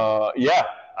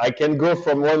 I can go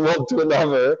from one world to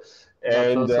another.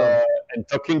 And awesome. And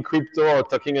talking crypto or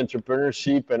talking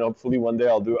entrepreneurship, and hopefully one day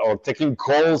or taking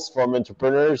calls from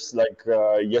entrepreneurs like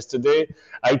yesterday.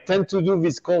 I tend to do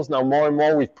these calls now more and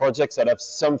more with projects that have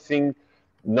something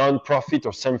non-profit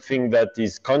or something that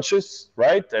is conscious,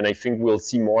 right? And I think we'll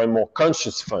see more and more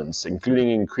conscious funds,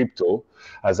 including in crypto.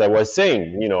 As I was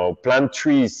saying, plant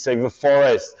trees, save the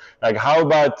forest. Like how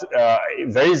about,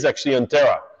 there is actually on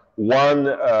Terra, one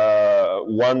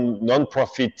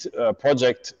non-profit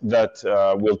project that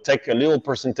will take a little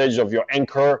percentage of your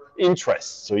anchor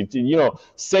interest. So,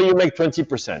 say you make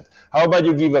 20%. How about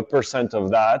you give 1% of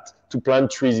that to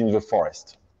plant trees in the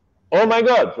forest? Oh my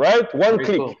God, right? One Very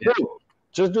click. cool. Yeah.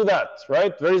 Just do that,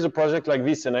 right? There is a project like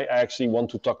this, and I actually want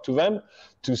to talk to them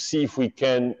to see if we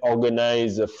can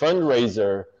organize a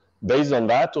fundraiser based on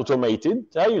that, automated.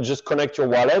 You just connect your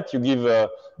wallet, you give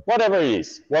whatever it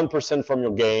is, 1% from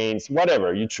your gains,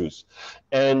 whatever you choose.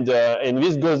 And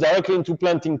this goes directly into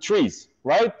planting trees,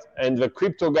 right? And the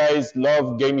crypto guys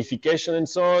love gamification and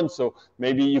so on. So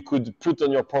maybe you could put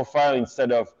on your profile,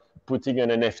 instead of putting an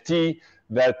NFT,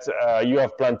 that you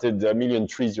have planted 1 million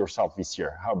trees yourself this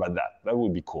year. How about that? That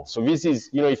would be cool. So this is,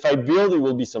 if I build, it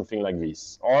will be something like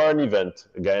this, or an event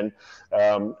again.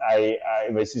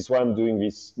 This is why I'm doing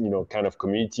this, kind of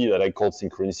community that I call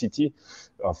synchronicity,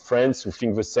 of friends who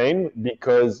think the same,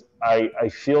 because I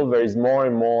feel there is more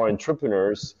and more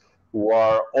entrepreneurs who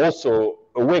are also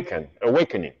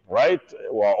awakening, right?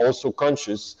 Who are also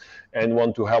conscious and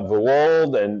want to help the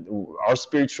world and are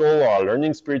spiritual, are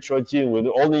learning spirituality, and we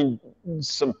all need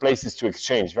some places to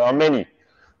exchange. There are many,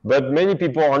 but many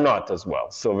people are not as well.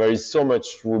 So there is so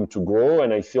much room to grow,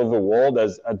 and I feel the world,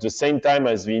 as at the same time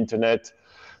as the internet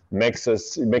makes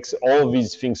all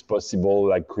these things possible,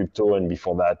 like crypto, and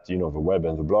before that, the web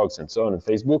and the blogs and so on, and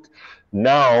Facebook.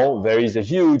 Now there is a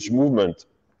huge movement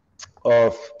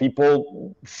of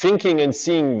people thinking and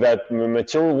seeing that the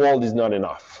material world is not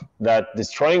enough, that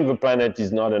destroying the planet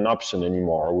is not an option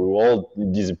anymore. We will all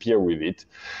disappear with it,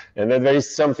 and that there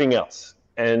is something else.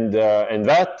 And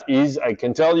that is, I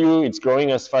can tell you, it's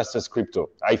growing as fast as crypto,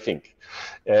 I think.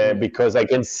 Because I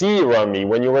can see around me,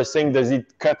 when you were saying, does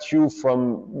it cut you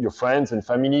from your friends and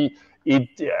family?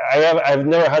 I've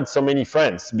never had so many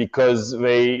friends, because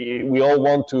we all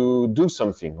want to do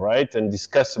something, right, and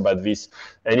discuss about this.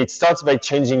 And it starts by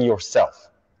changing yourself,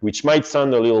 which might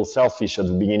sound a little selfish at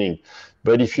the beginning,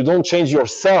 but if you don't change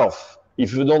yourself,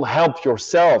 if you don't help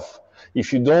yourself,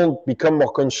 if you don't become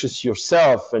more conscious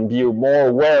yourself and be more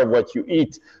aware of what you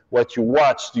eat, what you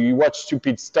watch, do you watch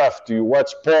stupid stuff? Do you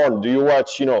watch porn? Do you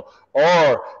watch, or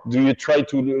are you trying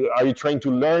to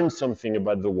learn something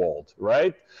about the world,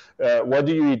 right? What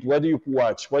do you eat? What do you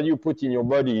watch? What do you put in your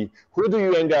body? Who do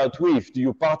you hang out with? Do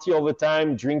you party all the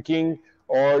time, drinking?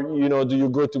 Or, do you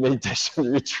go to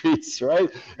meditation retreats, right?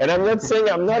 And I'm not saying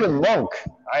I'm not a monk.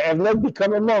 I have not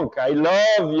become a monk. I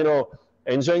love,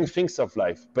 enjoying things of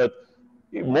life. But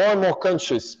more and more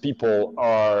conscious people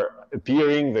are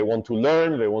appearing. They want to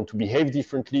learn. They want to behave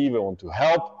differently. They want to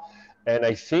help. And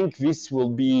I think this will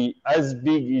be as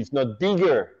big, if not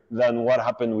bigger, than what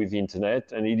happened with the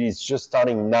internet. And it is just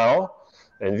starting now.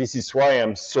 And this is why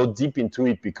I'm so deep into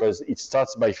it, because it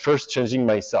starts by first changing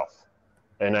myself.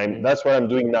 And that's what I'm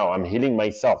doing now. I'm healing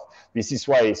myself. This is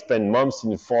why I spend months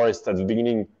in the forest at the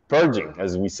beginning, purging,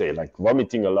 as we say, like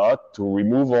vomiting a lot to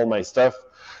remove all my stuff,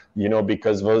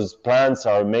 because those plants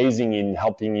are amazing in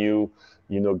helping you,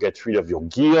 get rid of your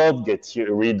guilt, get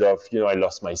rid of, I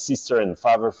lost my sister and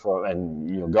father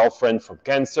and girlfriend from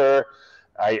cancer.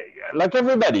 Like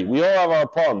everybody, we all have our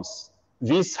problems.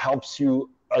 This helps you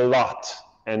a lot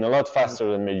and a lot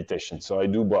faster than meditation. So I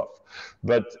do both.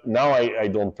 But now I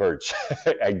don't purge.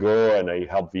 I go and I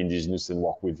help the indigenous and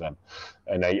work with them.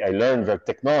 And I learn their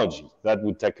technology. That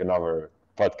would take another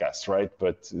podcast, right?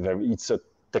 But it's a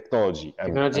technology.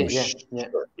 I'm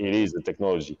sure it is a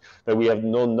technology. But we have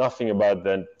known nothing about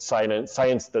that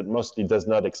science that mostly does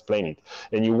not explain it.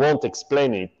 And you won't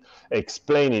explain it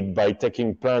by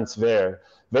taking plants there.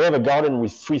 They have a garden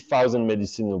with 3,000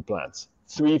 medicinal plants.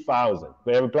 3,000.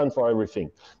 They have a plant for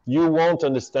everything. You won't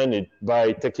understand it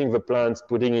by taking the plants,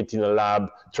 putting it in a lab,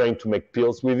 trying to make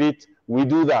pills with it. We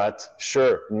do that.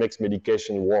 Sure, it makes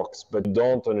medication works, but you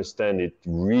don't understand it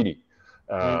really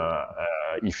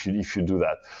if you do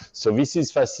that. So this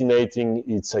is fascinating.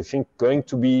 It's, I think,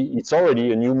 it's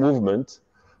already a new movement,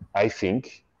 I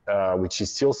think, which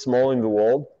is still small in the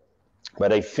world.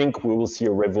 But I think we will see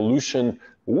a revolution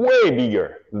way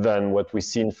bigger than what we've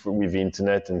seen with the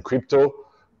internet and crypto,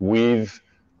 with,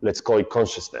 let's call it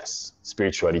consciousness,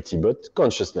 spirituality, but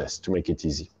consciousness to make it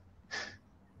easy.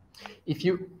 If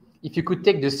you could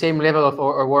take the same level of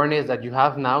awareness that you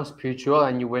have now, spiritual,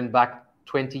 and you went back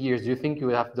 20 years, do you think you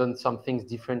would have done some things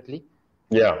differently?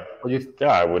 Yeah.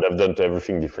 I would have done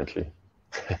everything differently.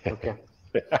 Okay.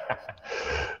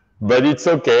 But it's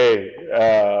okay.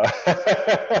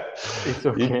 It's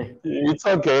okay. It's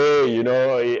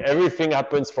okay. Everything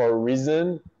happens for a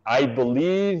reason. I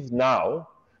believe now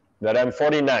that I'm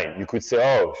 49. You could say,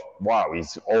 oh, wow,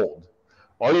 he's old.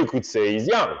 Or you could say he's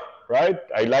young, right?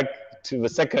 I like the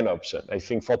second option. I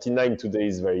think 49 today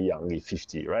is very young,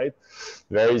 50, right?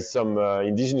 There is some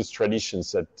indigenous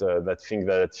traditions that think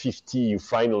that at 50 you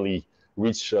finally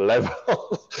reach a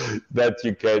level that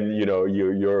you can,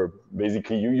 you're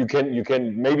basically, you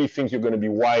can maybe think you're going to be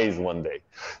wise one day.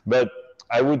 But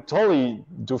I would totally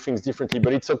do things differently,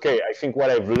 but it's okay. I think what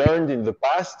I've learned in the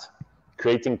past,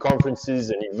 creating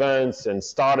conferences and events and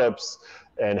startups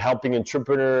and helping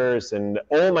entrepreneurs and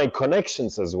all my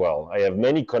connections as well. I have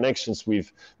many connections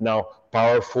with now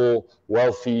powerful,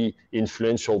 wealthy,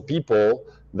 influential people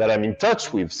that I'm in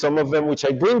touch with, some of them which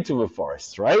I bring to the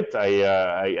forest, right?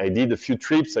 I did a few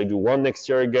trips. I do one next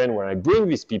year again where I bring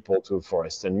these people to the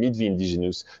forest and meet the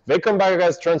indigenous. They come back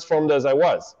as transformed as I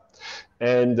was,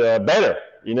 and better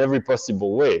in every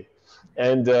possible way.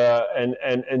 And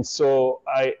so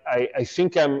I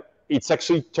think it's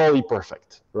actually totally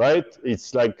perfect, right?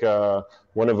 It's like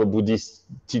one of the Buddhist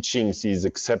teachings is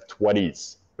accept what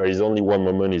is. There is only one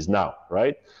moment is now,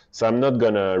 right? So I'm not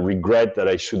going to regret that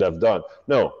I should have done.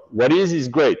 No, what is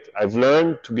great. I've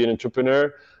learned to be an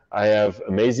entrepreneur. I have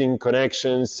amazing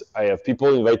connections. I have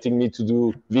people inviting me to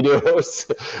do videos.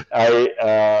 I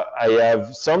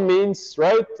have some means,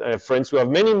 right? I have friends who have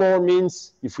many more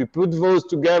means. If we put those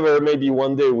together, maybe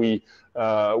one day we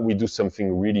do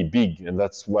something really big. And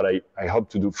that's what I hope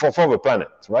to do for the planet,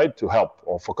 right? To help,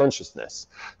 or for consciousness,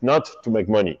 not to make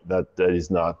money. That is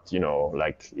not,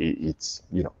 it's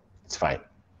fine.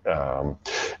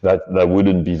 That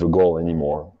wouldn't be the goal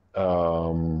anymore.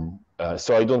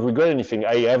 So I don't regret anything.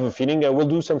 I have a feeling I will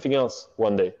do something else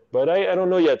one day, but I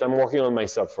don't know yet. I'm working on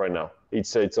myself right now.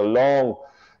 It's a long,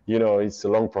 it's a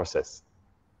long process.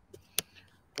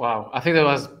 Wow, I think that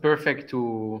was perfect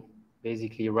to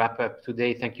basically wrap up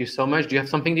today. Thank you so much. Do you have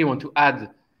something you want to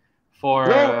add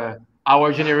for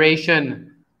our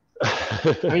generation?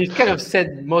 I mean, you kind of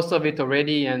said most of it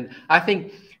already, and I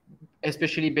think,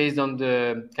 especially based on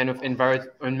the kind of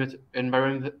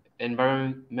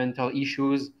environmental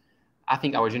issues, I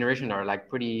think our generation are like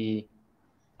pretty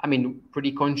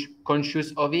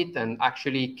conscious of it and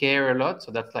actually care a lot.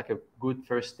 So that's like a good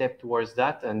first step towards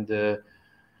that. And I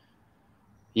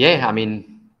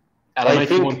don't know if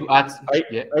you want to add.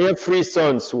 I have 3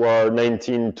 sons who are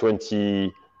 19,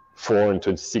 24, and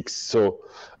 26. So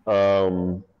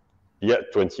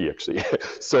 20 actually.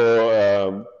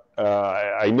 So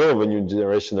I know the new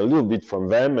generation a little bit from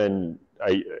them, and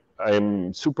I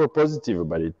am super positive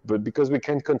about it. But because we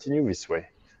can't continue this way,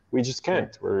 we just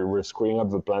can't. We're screwing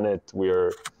up the planet.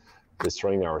 We're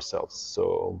destroying ourselves.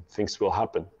 So things will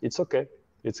happen. It's okay.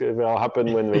 It will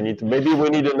happen when we need. Maybe we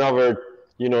need another,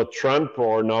 Trump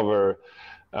or another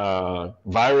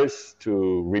virus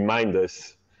to remind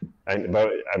us.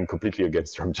 But I'm completely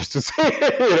against Trump, just to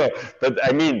say, But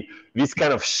I mean, this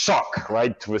kind of shock,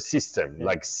 right, to the system,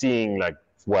 like seeing like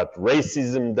what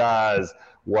racism does,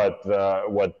 what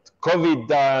COVID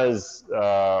does,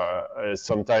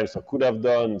 sometimes or could have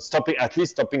done, at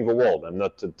least stopping the world. I'm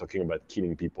not talking about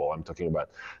killing people. I'm talking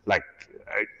about like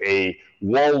a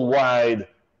worldwide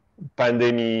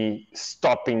pandemic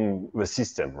stopping the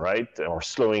system, right? Or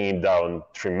slowing it down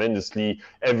tremendously,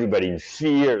 everybody in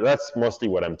fear. That's mostly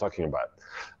what I'm talking about.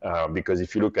 Because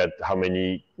if you look at how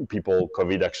many people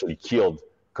COVID actually killed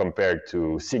compared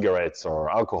to cigarettes or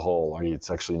alcohol,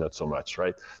 it's actually not so much,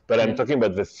 right? But I'm talking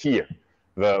about the fear,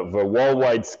 the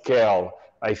worldwide scale.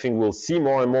 I think we'll see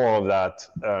more and more of that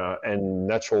and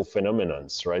natural phenomena,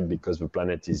 right? Because the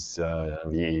planet is,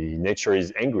 the nature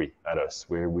is angry at us.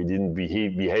 We didn't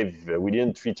behave, we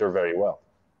didn't treat her very well.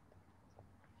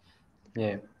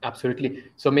 Yeah, absolutely.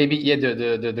 So maybe, yeah,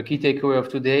 the key takeaway of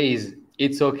today is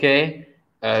it's okay.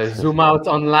 Zoom out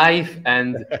on life,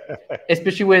 and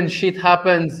especially when shit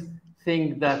happens,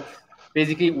 think that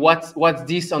basically what's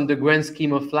this on the grand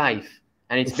scheme of life,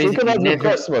 and it's basically look at never. The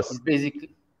cosmos. It's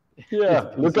basically.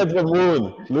 Yeah, look at the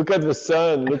moon, look at the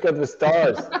sun, look at the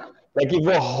stars. Like if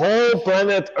the whole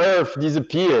planet Earth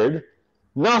disappeared,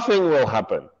 nothing will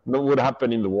happen. What would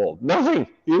happen in the world? Nothing.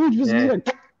 It would just be like,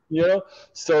 you know.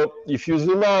 So if you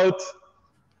zoom out,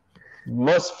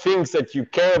 most things that you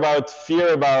care about,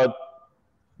 fear about,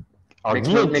 are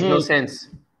guilty. Make no sense.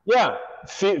 Yeah,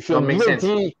 feel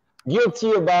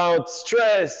guilty about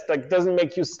stress, like doesn't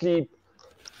make you sleep.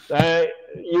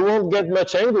 You won't get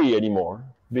much angry anymore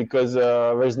because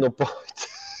there's no point.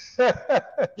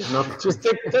 Just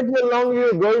take the long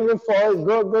view, go in the forest,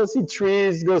 go see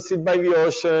trees, go sit by the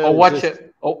ocean. Or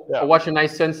watch a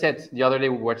nice sunset. The other day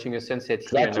we were watching a sunset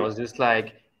here, and I was just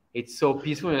like, it's so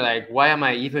peaceful. And like, why am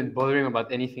I even bothering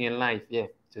about anything in life? Yeah,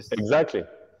 just exactly.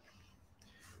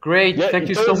 Great, thank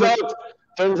you so much.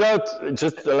 Turns out,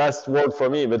 just the last word for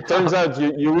me, but turns out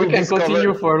you will can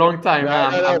continue for a long time.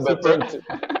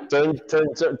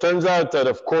 Turns out that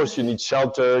of course you need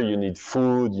shelter, you need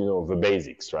food, you know, the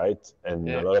basics, right? And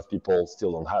a lot of people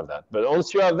still don't have that. But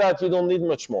once you have that, you don't need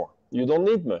much more. You don't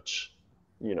need much,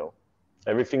 you know.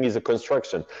 Everything is a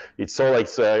construction. It's all like,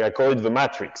 I call it the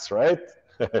matrix, right?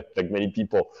 Like many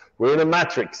people, we're in a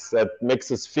matrix that makes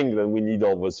us think that we need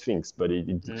all those things. But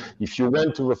if you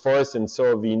went to the forest and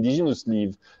saw the indigenous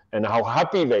live and how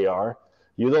happy they are,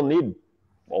 you don't need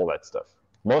all that stuff.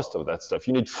 Most of that stuff.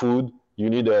 You need food,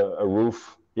 you need a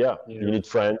roof, you need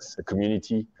friends, a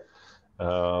community,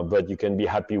 but you can be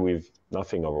happy with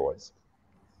nothing otherwise.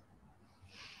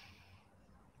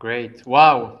 Great.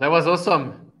 Wow, that was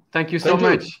awesome. Thank you so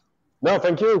much. No,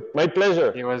 thank you. My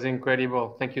pleasure. It was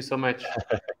incredible. Thank you so much.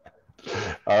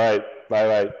 All right.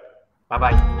 Bye-bye.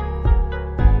 Bye-bye.